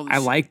rush through all this. I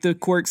like the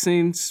quirk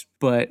scenes,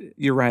 but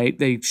you're right.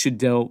 They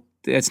should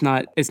it's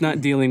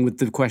not dealing with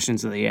the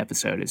questions of the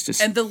episode. It's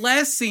just... And the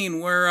last scene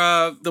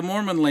where the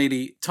Mormon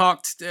lady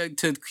talked to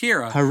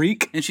Kira.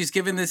 Harik? And she's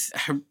given this...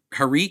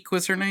 Harik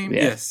was her name?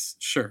 Yeah. Yes,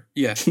 sure.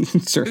 Yes.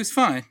 Sure. Who's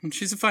fine.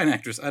 She's a fine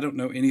actress. I don't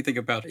know anything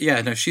about it.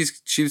 Yeah, no,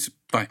 she's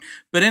fine.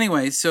 But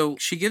anyway, so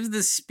she gives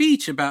this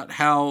speech about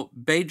how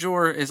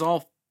Bajor is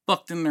all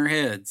fucked in their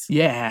heads.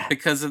 Yeah.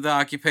 Because of the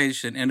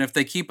occupation. And if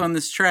they keep on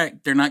this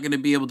track, they're not going to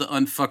be able to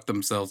unfuck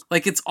themselves.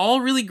 Like, it's all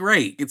really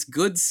great. It's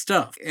good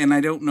stuff. And I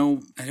don't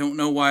know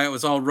why it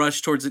was all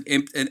rushed towards an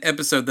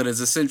episode that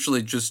is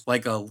essentially just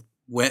like a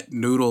wet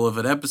noodle of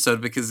an episode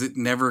because it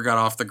never got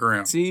off the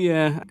ground. See,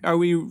 are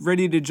we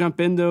ready to jump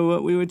into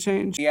what we would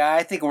change? Yeah,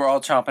 I think we're all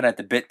chomping at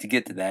the bit to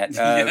get to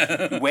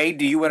that. Wade,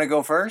 do you want to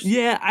go first?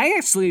 Yeah, I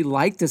actually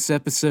liked this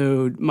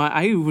episode.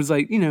 I was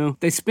like,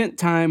 they spent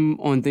time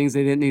on things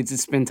they didn't need to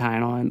spend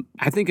time on.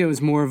 I think it was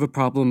more of a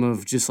problem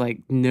of just like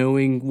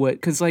knowing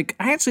because like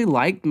I actually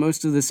liked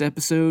most of this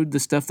episode, the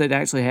stuff that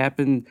actually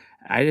happened.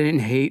 I didn't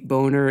hate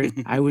Boner.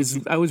 I was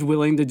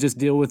willing to just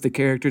deal with the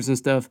characters and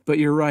stuff. But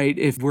you're right.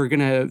 If we're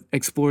going to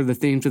explore the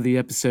themes of the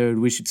episode,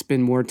 we should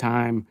spend more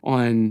time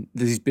on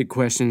these big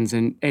questions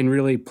and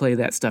really play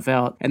that stuff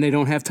out. And they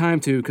don't have time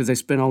to because they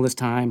spent all this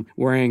time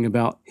worrying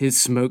about his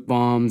smoke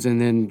bombs and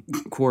then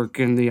Quark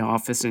in the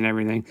office and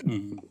everything.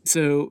 Mm-hmm.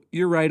 So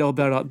you're right all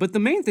about it. But the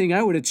main thing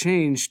I would have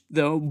changed,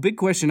 the big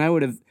question I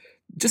would have,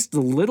 just the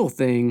little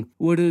thing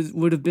would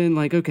have been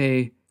like,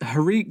 okay,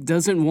 Harik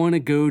doesn't want to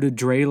go to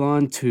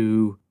Draylon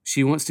 2.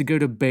 She wants to go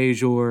to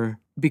Bajor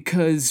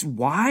because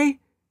why?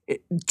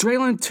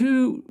 Draylon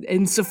 2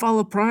 and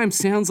Cephalo Prime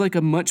sounds like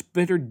a much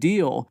better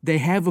deal. They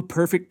have a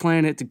perfect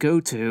planet to go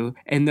to,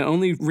 and the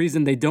only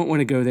reason they don't want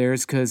to go there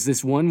is because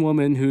this one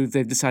woman who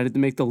they've decided to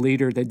make the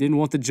leader, they didn't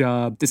want the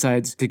job,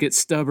 decides to get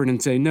stubborn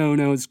and say, no,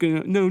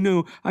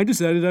 I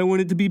decided I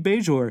wanted to be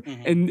Bajor,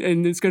 and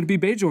it's going to be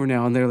Bajor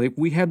now. And they're like,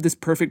 we have this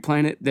perfect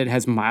planet that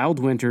has mild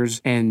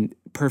winters and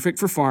perfect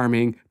for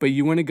farming, but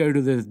you want to go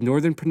to the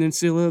northern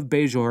peninsula of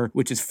Bajor,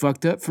 which is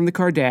fucked up from the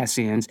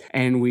Cardassians,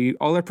 and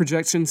all our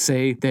projections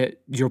say that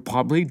you'll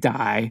probably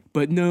die,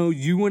 but no,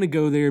 you want to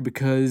go there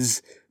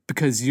because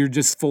because you're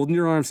just folding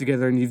your arms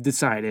together and you've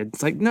decided.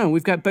 It's like, no,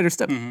 we've got better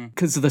stuff.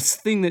 Because the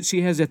thing that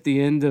she has at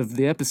the end of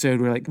the episode,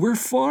 we're like, we're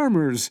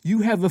farmers. You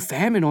have a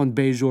famine on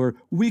Bajor.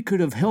 We could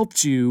have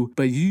helped you,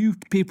 but you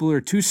people are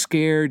too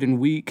scared and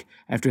weak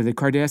after the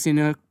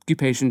Cardassian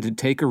occupation to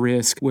take a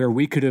risk where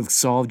we could have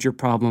solved your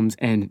problems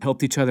and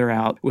helped each other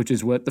out, which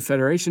is what the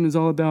Federation is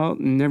all about,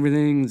 and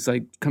everything's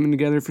like coming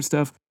together for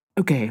stuff.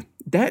 Okay,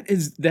 that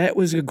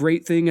was a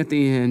great thing at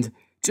the end.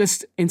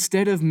 Just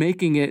instead of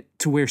making it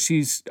to where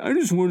she's, I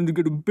just wanted to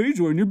go to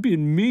Bajor and you're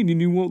being mean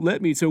and you won't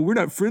let me, so we're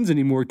not friends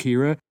anymore,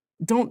 Kira.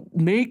 Don't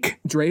make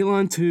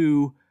Draylon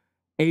 2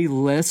 a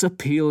less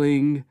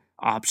appealing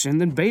option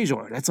than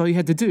Bajor. That's all you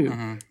had to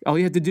do. All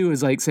you had to do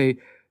is like say,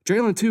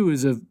 Draylon 2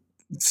 is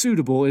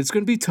suitable. It's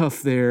going to be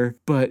tough there,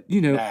 but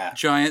you know,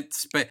 giant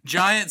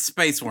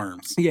space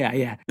worms.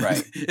 Yeah.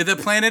 Right. The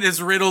planet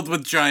is riddled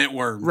with giant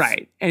worms.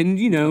 Right. And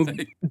you know,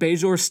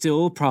 Bajor's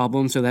still a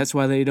problem, so that's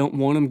why they don't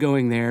want him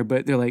going there,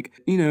 but they're like,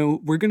 you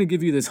know, we're going to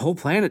give you this whole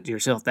planet to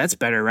yourself. That's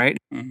better, right?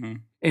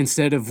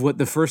 Instead of what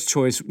the first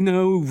choice,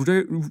 no,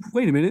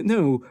 wait a minute,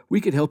 no, we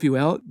could help you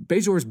out.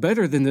 Bajor's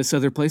better than this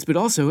other place, but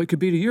also it could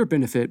be to your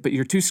benefit, but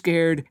you're too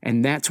scared,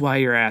 and that's why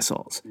you're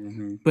assholes.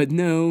 But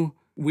no,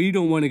 we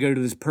don't want to go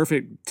to this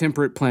perfect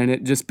temperate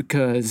planet just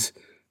because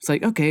it's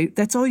like, okay,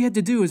 that's all you had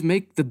to do is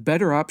make the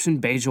better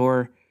option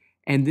Bajor,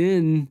 and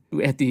then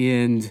at the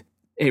end,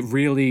 they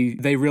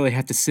really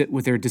have to sit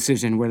with their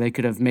decision where they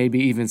could have maybe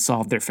even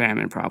solved their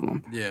famine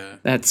problem. Yeah.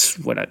 That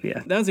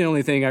was the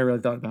only thing I really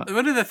thought about.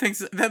 One of the things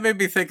that made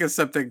me think of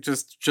something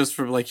just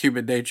from like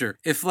human nature.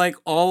 If like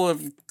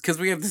because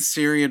we have the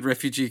Syrian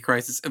refugee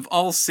crisis, if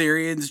all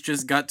Syrians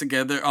just got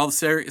together, all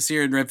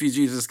Syrian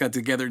refugees just got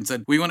together and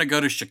said, we want to go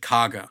to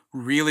Chicago,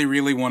 really,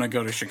 really want to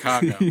go to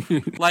Chicago.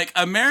 Like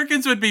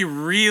Americans would be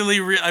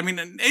I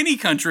mean, any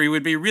country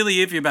would be really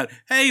iffy about,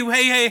 hey,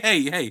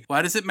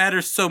 why does it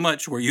matter so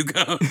much where you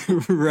go?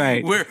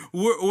 Right.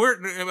 We're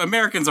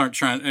Americans aren't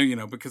trying, you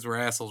know, because we're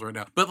assholes right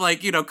now. But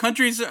like, you know,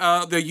 countries,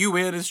 the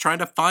UN is trying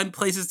to find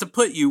places to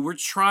put you. We're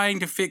trying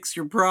to fix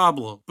your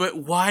problem. But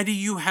why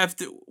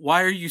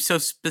are you so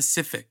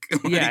specific?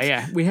 Like,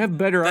 yeah. We have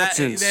better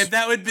options.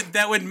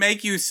 That would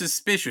make you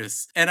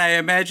suspicious. And I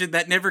imagine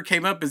that never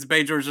came up as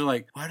Bajor's are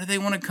like, why do they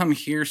want to come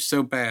here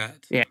so bad?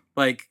 Yeah.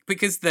 Like,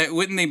 because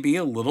wouldn't they be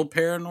a little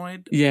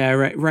paranoid? Yeah,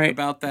 right.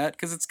 About that?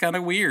 Because it's kind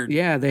of weird.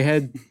 Yeah, they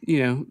had, you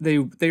know,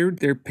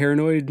 they're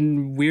paranoid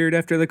and weird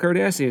after the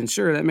Cardassians.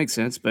 Sure, that makes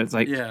sense, but it's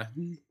like, yeah.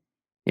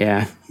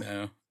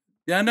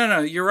 No,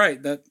 you're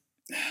right. That,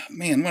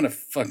 man, what a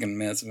fucking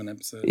mess of an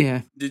episode.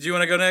 Yeah. Did you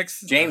want to go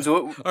next, James?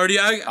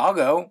 I'll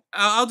go.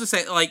 I'll just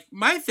say, like,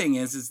 my thing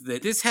is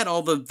that this had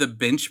all the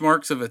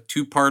benchmarks of a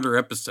 2-parter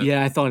episode.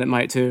 Yeah, I thought it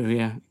might too.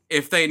 Yeah.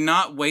 If they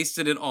not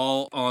wasted it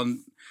all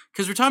on.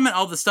 Because we're talking about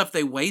all the stuff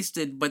they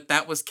wasted, but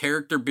that was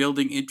character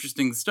building,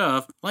 interesting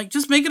stuff. Like,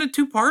 just make it a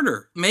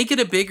 2-parter. Make it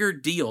a bigger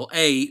deal.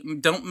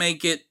 Don't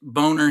make it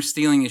Boner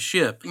stealing a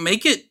ship.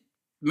 Make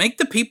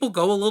the people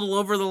go a little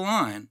over the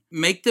line.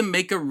 Make them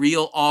make a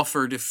real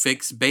offer to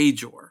fix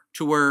Bajor,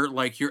 to where,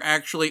 like, you're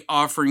actually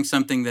offering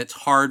something that's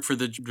hard for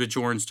the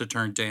Bajorans to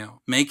turn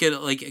down. Make it,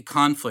 like, a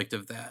conflict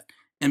of that.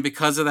 And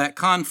because of that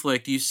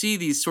conflict, you see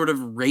these sort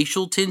of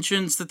racial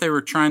tensions that they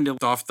were trying to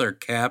off their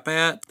cap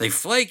at. They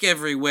flake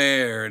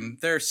everywhere, and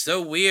they're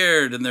so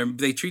weird, and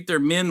they treat their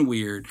men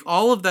weird.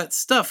 All of that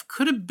stuff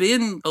could have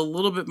been a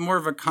little bit more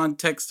of a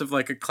context of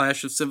like a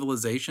clash of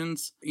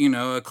civilizations, you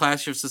know, a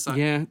clash of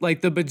society. Yeah, like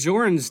the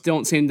Bajorans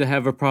don't seem to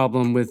have a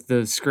problem with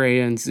the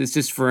Skrayans. It's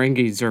just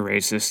Ferengis are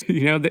racist.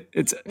 You know,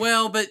 it's...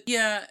 Well, but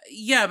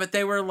but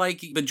they were like,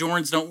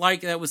 Bajorans don't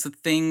like it. That was the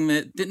thing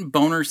that... Didn't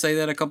Boner say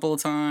that a couple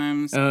of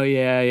times? Oh,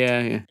 yeah.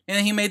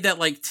 And he made that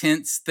like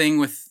tense thing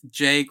with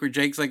Jake, where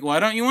Jake's like,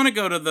 "Why don't you want to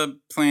go to the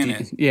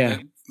planet? Yeah,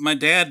 my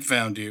dad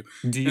found you."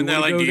 And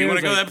they're like, "Do you want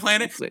to go to that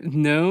planet?"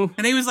 No.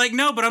 And he was like,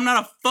 "No, but I'm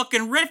not a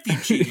fucking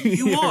refugee.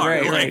 You are."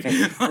 right.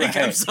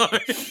 I'm sorry.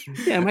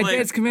 Yeah, my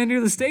dad's commander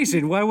of the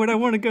station. Why would I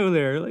want to go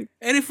there? Like,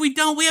 and if we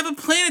don't, we have a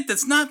planet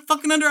that's not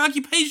fucking under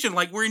occupation.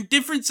 Like, we're in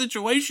different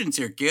situations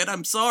here, kid.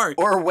 I'm sorry.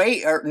 But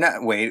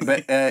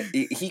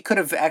he could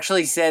have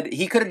actually said,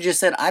 he could have just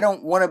said, "I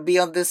don't want to be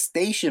on this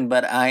station,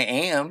 but I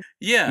am."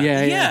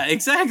 Yeah,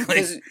 exactly.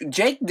 Because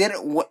Jake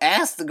didn't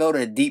ask to go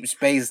to Deep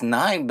Space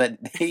Nine, but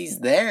he's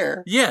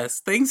there. Yes,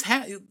 things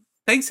happen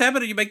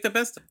and you make the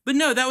best of it. But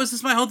no, that was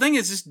just my whole thing,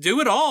 is just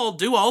do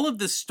all of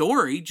this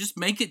story, just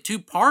make it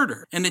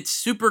 2-parter. And it's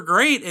super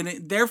great,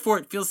 and therefore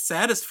it feels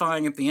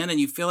satisfying at the end, and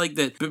you feel like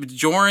the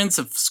Bajorans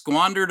have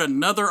squandered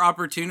another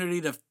opportunity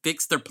to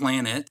fix their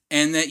planet,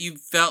 and that you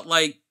felt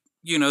like,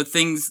 you know,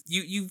 things,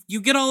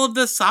 you get all of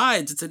the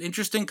sides. It's an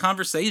interesting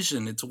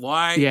conversation. It's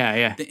why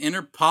the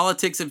inner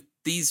politics of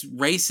these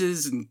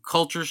races and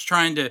cultures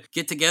trying to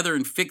get together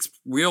and fix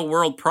real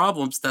world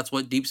problems. That's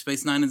what Deep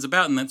Space Nine is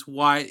about, and that's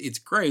why it's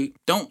great.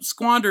 Don't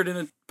squander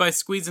it by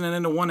squeezing it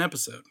into one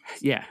episode.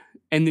 Yeah.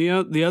 And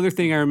the other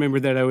thing I remember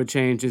that I would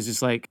change is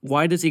just like,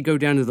 why does he go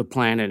down to the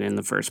planet in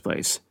the first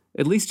place?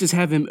 at least just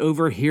have him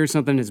overhear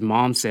something his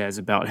mom says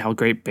about how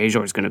great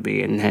Bajor is going to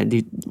be, and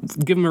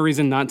give him a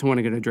reason not to want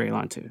to go to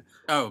Draylon too.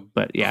 Oh,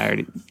 but yeah, I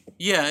already.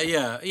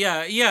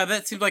 Yeah.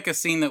 That seemed like a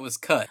scene that was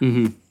cut.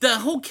 Mm-hmm. The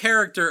whole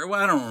character.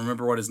 Well, I don't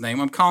remember what his name.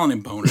 I'm calling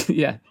him Boner.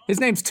 Yeah, his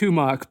name's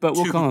Tumak, but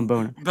we'll call him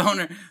Boner.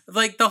 Boner.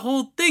 Like the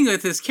whole thing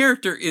with his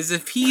character is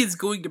if he is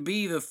going to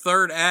be the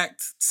third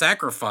act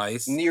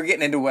sacrifice. You're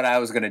getting into what I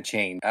was going to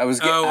change. I was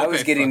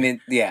getting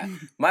in. Yeah,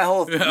 my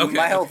whole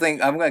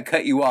thing. I'm going to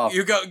cut you off.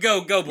 You go.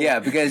 Boy. Yeah,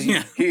 because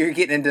you're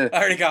getting into. I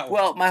already got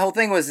one. Well, my whole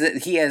thing was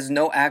that he has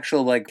no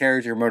actual like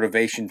character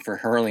motivation for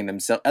hurling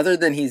himself, other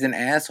than he's an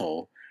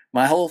asshole.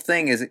 My whole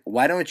thing is,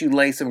 why don't you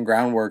lay some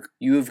groundwork?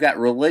 You've got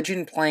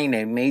religion playing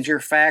a major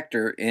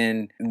factor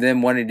in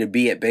them wanting to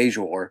be at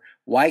Bajor.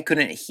 Why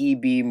couldn't he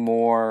be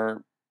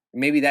more?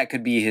 Maybe that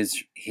could be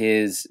his.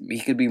 He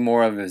could be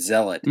more of a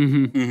zealot.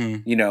 Mm-hmm.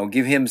 Mm-hmm. You know,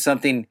 give him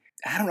something.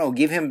 I don't know.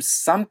 Give him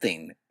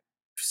something.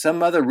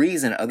 Some other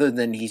reason other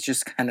than he's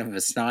just kind of a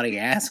snotty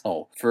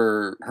asshole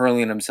for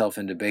hurling himself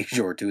into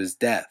Bajor to his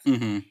death.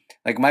 Mm-hmm.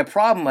 Like, my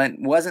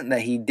problem wasn't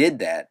that he did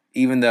that,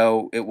 even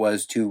though it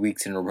was 2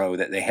 weeks in a row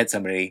that they had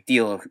somebody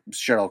steal a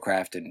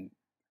shuttlecraft and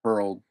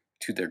hurl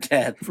to their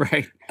death.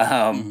 Right.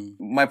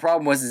 My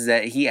problem was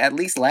that he, at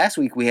least last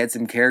week, we had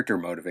some character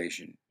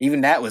motivation.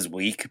 Even that was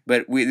weak,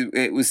 but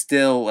it was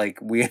still, like,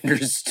 we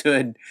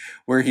understood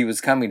where he was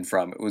coming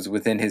from. It was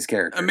within his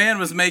character. A man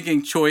was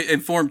making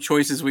informed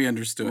choices we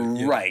understood.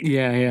 Yeah. Right.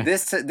 Yeah.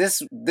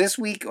 This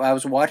week, I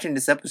was watching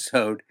this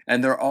episode,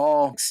 and they're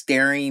all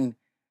staring.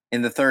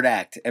 In the third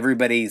act,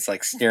 everybody's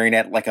like staring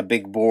at like a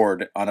big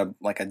board on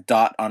a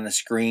dot on a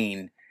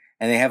screen,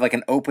 and they have like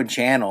an open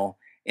channel,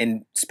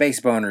 and Space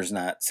Boner's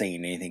not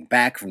saying anything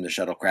back from the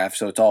shuttlecraft,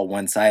 so it's all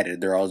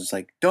one-sided. They're all just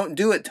like, "Don't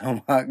do it,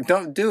 Tomahawk,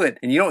 don't do it,"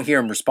 and you don't hear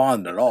him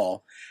respond at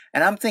all.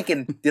 And I'm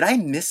thinking, did I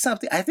miss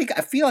something? I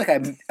feel like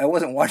I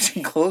wasn't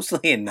watching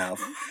closely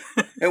enough.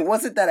 It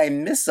wasn't that I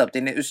missed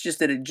something; it was just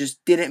that it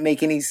just didn't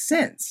make any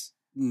sense.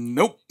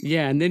 Nope.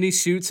 Yeah, and then he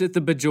shoots at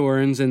the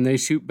Bajorans, and they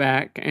shoot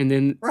back, and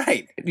then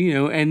right,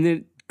 and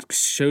it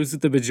shows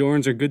that the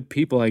Bajorans are good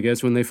people. I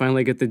guess when they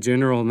finally get the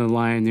general in the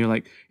line, they're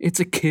like, "It's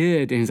a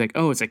kid," and he's like,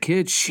 "Oh, it's a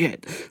kid.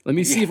 Shit, let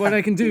me see what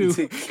I can do."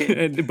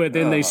 But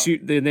then they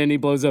shoot, then he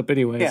blows up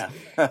anyways. Yeah.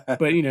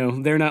 But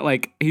they're not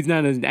like, he's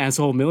not an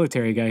asshole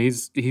military guy.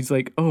 He's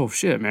like, "Oh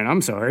shit, man,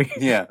 I'm sorry."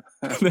 Yeah,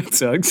 that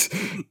sucks.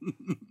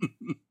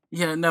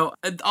 Yeah, no,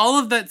 all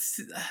of that,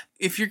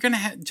 if you're going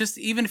to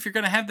even if you're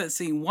going to have that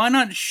scene, why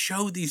not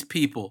show these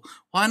people?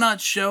 Why not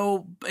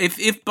show,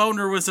 if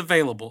Boner was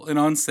available and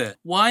on set,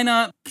 why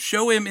not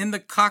show him in the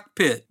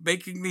cockpit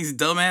making these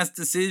dumbass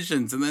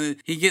decisions, and then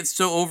he gets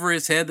so over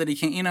his head that he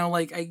can't,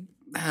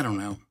 I don't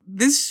know.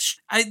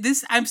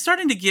 I'm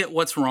starting to get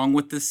what's wrong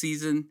with this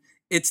season.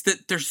 It's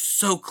that they're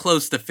so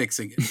close to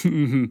fixing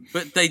it.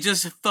 But they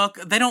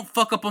don't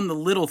fuck up on the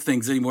little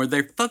things anymore.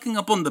 They're fucking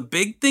up on the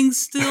big things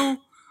still.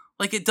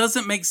 Like, it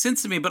doesn't make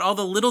sense to me, but all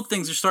the little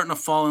things are starting to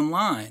fall in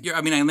line.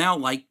 I now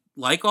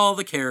like all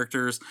the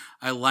characters.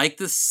 I like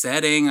the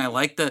setting.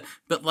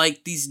 But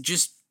like these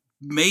just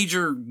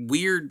major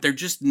weird, they're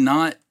just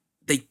not,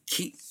 they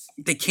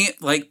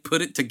can't like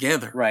put it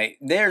together. Right.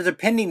 They're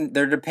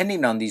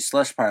depending on these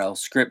slush pile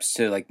scripts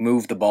to like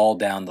move the ball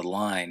down the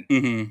line,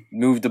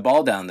 move the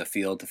ball down the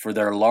field for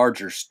their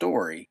larger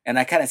story. And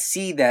I kind of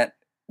see that.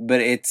 But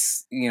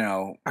it's,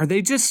 Are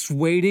they just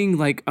waiting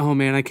like, oh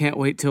man, I can't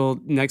wait till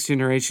Next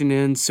Generation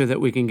ends so that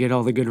we can get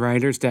all the good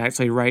writers to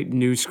actually write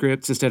new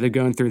scripts instead of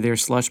going through their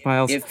slush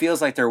piles? It feels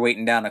like they're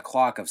waiting down a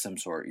clock of some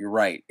sort. You're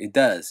right. It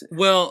does.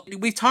 Well,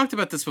 we've talked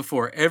about this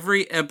before.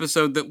 Every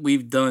episode that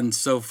we've done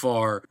so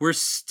far, we're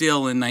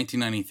still in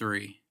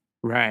 1993.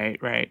 Right.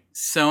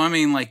 So,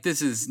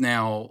 this is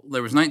now,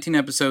 there was 19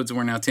 episodes and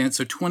we're now 10,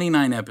 so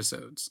 29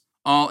 episodes.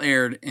 All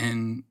aired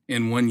in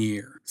 1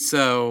 year.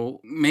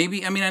 So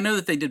maybe, I know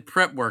that they did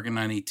prep work in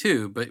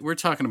 92, but we're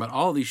talking about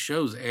all these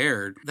shows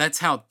aired. That's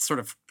how sort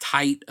of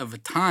tight of a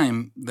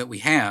time that we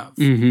have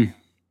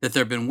that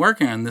they've been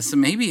working on this. So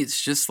maybe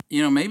it's just,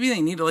 maybe they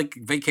need like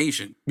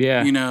vacation.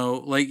 Yeah.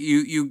 Like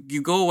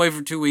you go away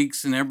for 2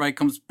 weeks and everybody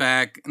comes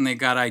back and they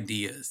got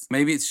ideas.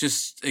 Maybe it's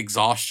just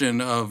exhaustion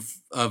of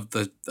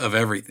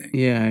everything.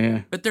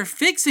 Yeah. But they're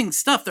fixing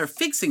stuff. They're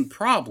fixing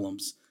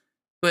problems.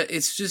 But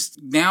it's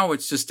just down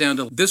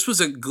to, this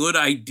was a good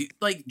idea.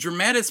 Like,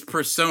 Dramatis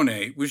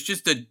Personae was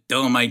just a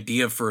dumb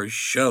idea for a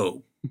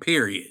show,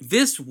 period.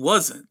 This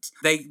wasn't.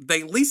 They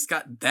at least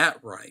got that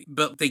right.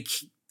 But they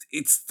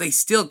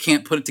still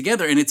can't put it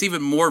together. And it's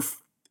even more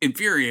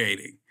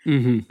infuriating.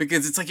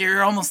 Because it's like,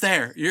 you're almost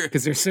there.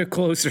 Because they're so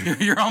close.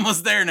 You're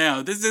almost there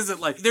now. This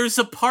isn't like, there's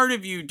a part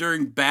of you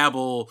during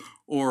Babel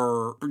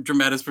or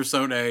Dramatis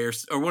Personae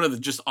or one of the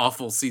just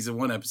awful season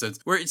 1 episodes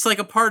where it's like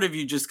a part of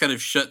you just kind of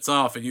shuts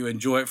off and you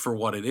enjoy it for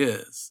what it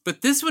is.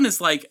 But this one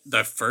is like,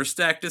 the first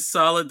act is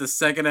solid, the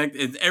second act,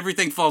 and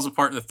everything falls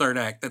apart in the third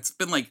act. That's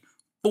been like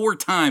 4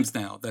 times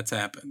now that's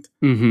happened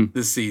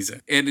this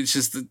season. And it's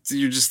just,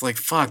 you're just like,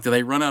 fuck, do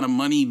they run out of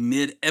money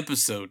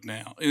mid-episode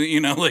now? You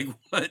know, like,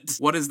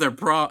 what is their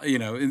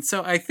and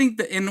so I think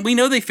that, and we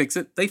know they fix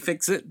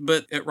it,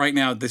 but right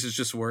now, this is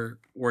just where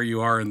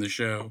you are in the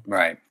show.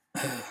 Right.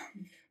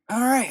 All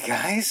right,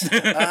 guys. Do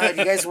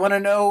you guys want to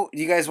know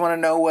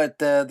what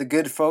the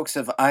good folks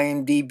of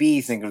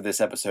IMDb think of this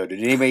episode?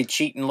 Did anybody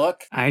cheat and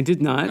look? I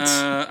did not.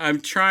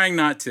 I'm trying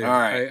not to. All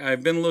right.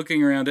 I've been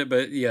looking around it,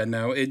 but yeah,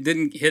 no, it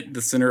didn't hit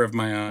the center of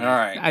my eye. All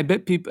right. I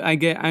bet people.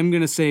 I'm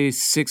gonna say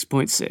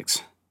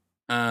 6.6.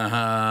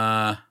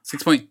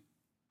 6.2.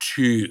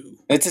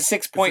 It's a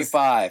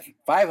 6.5.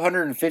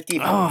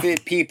 550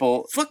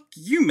 people. Fuck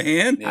you,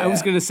 man. I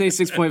was gonna say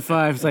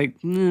 6.5. It's like,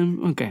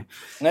 okay. And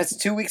that's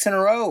 2 weeks in a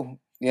row.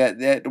 Yeah,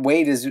 that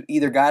Wade has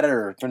either got it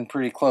or been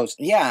pretty close.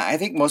 Yeah, I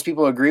think most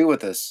people agree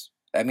with us.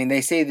 I mean, they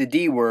say the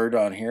D word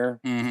on here,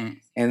 and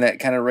that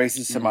kind of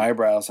raises some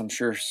eyebrows, I'm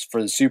sure, for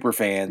the super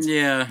fans.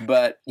 Yeah.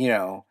 But,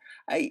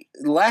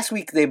 last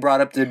week they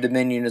brought up the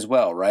Dominion as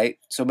well, right?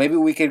 So maybe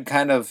we could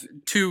kind of...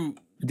 Two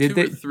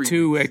ago?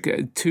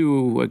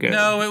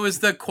 No, it was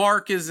the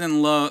Quark is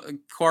in love.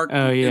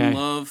 In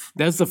love.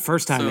 That was the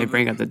first time they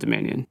bring up the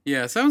Dominion.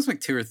 Yeah, so that was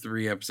like 2 or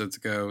 3 episodes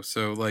ago.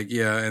 So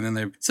and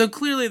then so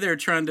clearly they're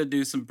trying to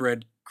do some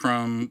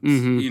breadcrumbs.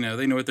 You know,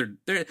 they know what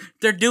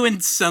they're doing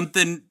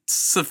something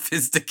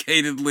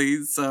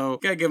sophisticatedly. So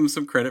gotta give them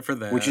some credit for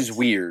that. Which is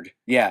weird.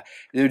 Yeah,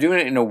 they're doing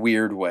it in a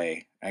weird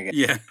way, I guess.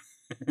 Yeah.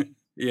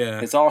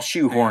 Yeah. It's all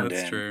shoehorned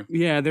that's in. True.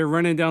 Yeah, they're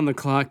running down the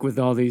clock with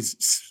all these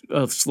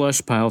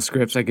slush pile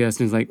scripts, I guess.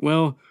 And it's like,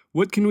 well,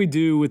 what can we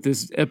do with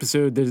this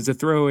episode that is a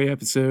throwaway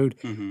episode?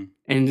 And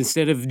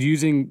instead of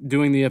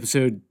doing the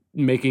episode,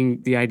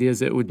 making the ideas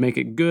that would make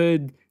it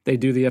good, they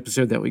do the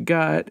episode that we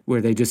got, where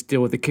they just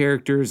deal with the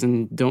characters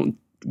and don't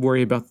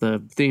worry about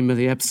the theme of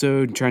the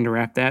episode, trying to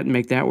wrap that and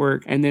make that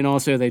work. And then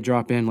also they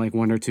drop in like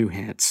 1 or 2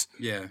 hints.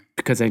 Yeah.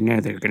 Because they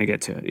know they're going to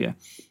get to it. Yeah.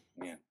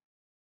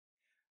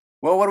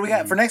 Well, what do we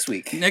got for next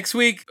week? Next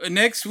week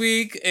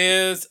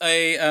is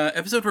a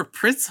episode where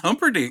Prince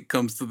Humperdinck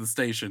comes to the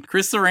station.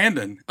 Chris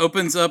Sarandon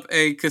opens up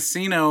a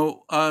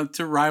casino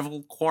to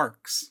rival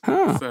Quark's.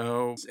 Huh.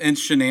 So, and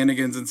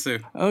shenanigans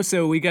ensue. Oh,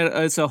 so we got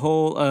it's a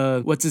whole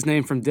what's his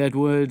name from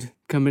Deadwood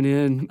coming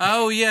in.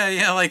 Oh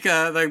yeah, like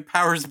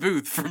Powers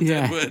Booth from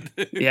Deadwood.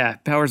 Yeah,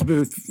 Powers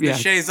Booth. Yeah.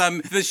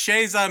 The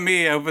Shays on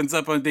Me opens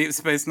up on Deep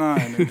Space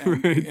Nine,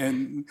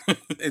 and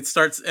it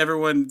starts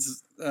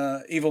everyone's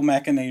evil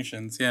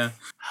machinations. Yeah.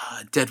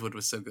 Deadwood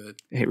was so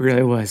good. It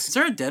really was. Is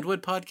there a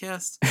Deadwood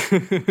podcast?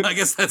 I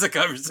guess that's a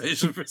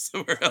conversation for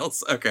somewhere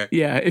else. Okay.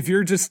 Yeah, if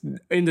you're just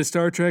into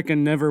Star Trek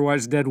and never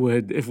watched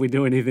Deadwood, if we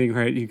do anything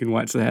right, you can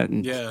watch that.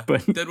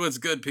 But Deadwood's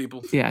good,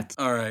 people. Yeah.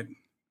 All right.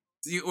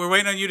 We're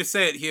waiting on you to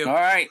say it, Hugh. All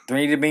right.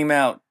 3 to beam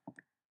out.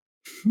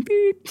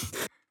 Beep.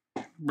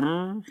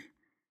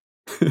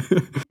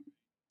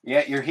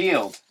 Yeah, you're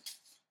healed.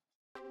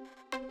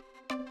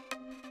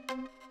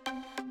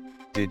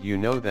 Did you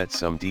know that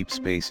some Deep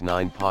Space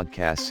Nine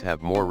podcasts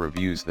have more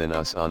reviews than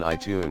us on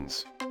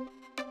iTunes?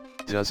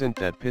 Doesn't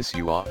that piss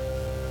you off?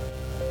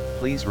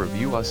 Please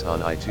review us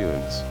on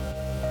iTunes.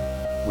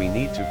 We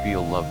need to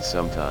feel loved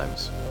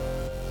sometimes.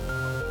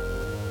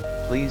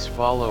 Please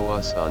follow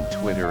us on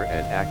Twitter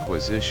at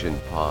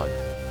AcquisitionPod.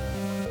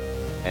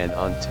 And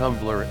on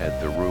Tumblr at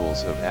the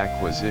Rules of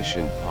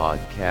Acquisition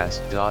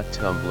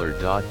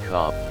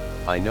Podcast.tumblr.com.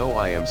 I know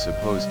I am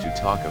supposed to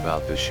talk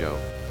about the show,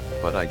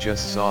 but I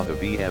just saw the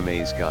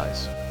VMAs,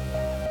 guys.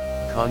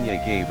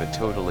 Kanye gave a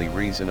totally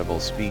reasonable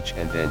speech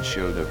and then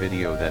showed a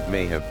video that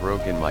may have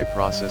broken my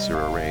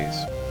processor arrays.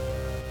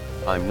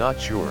 I'm not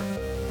sure.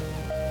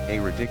 A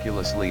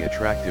ridiculously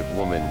attractive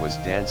woman was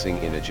dancing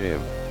in a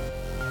gym.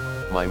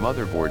 My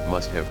motherboard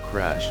must have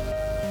crashed.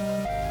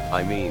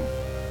 I mean,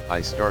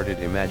 I started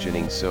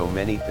imagining so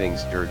many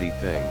things, dirty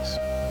things.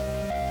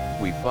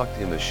 We fucked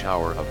in the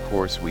shower, of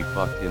course we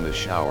fucked in the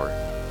shower,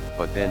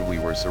 but then we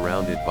were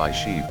surrounded by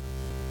sheep.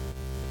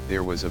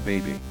 There was a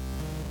baby.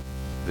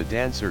 The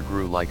dancer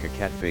grew like a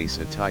cat face,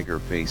 a tiger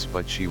face,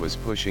 but she was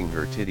pushing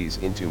her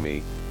titties into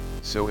me,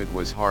 so it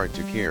was hard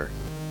to care.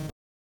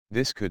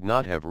 This could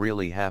not have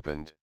really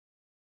happened.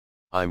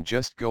 I'm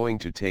just going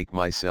to take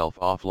myself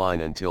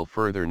offline until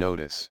further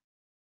notice.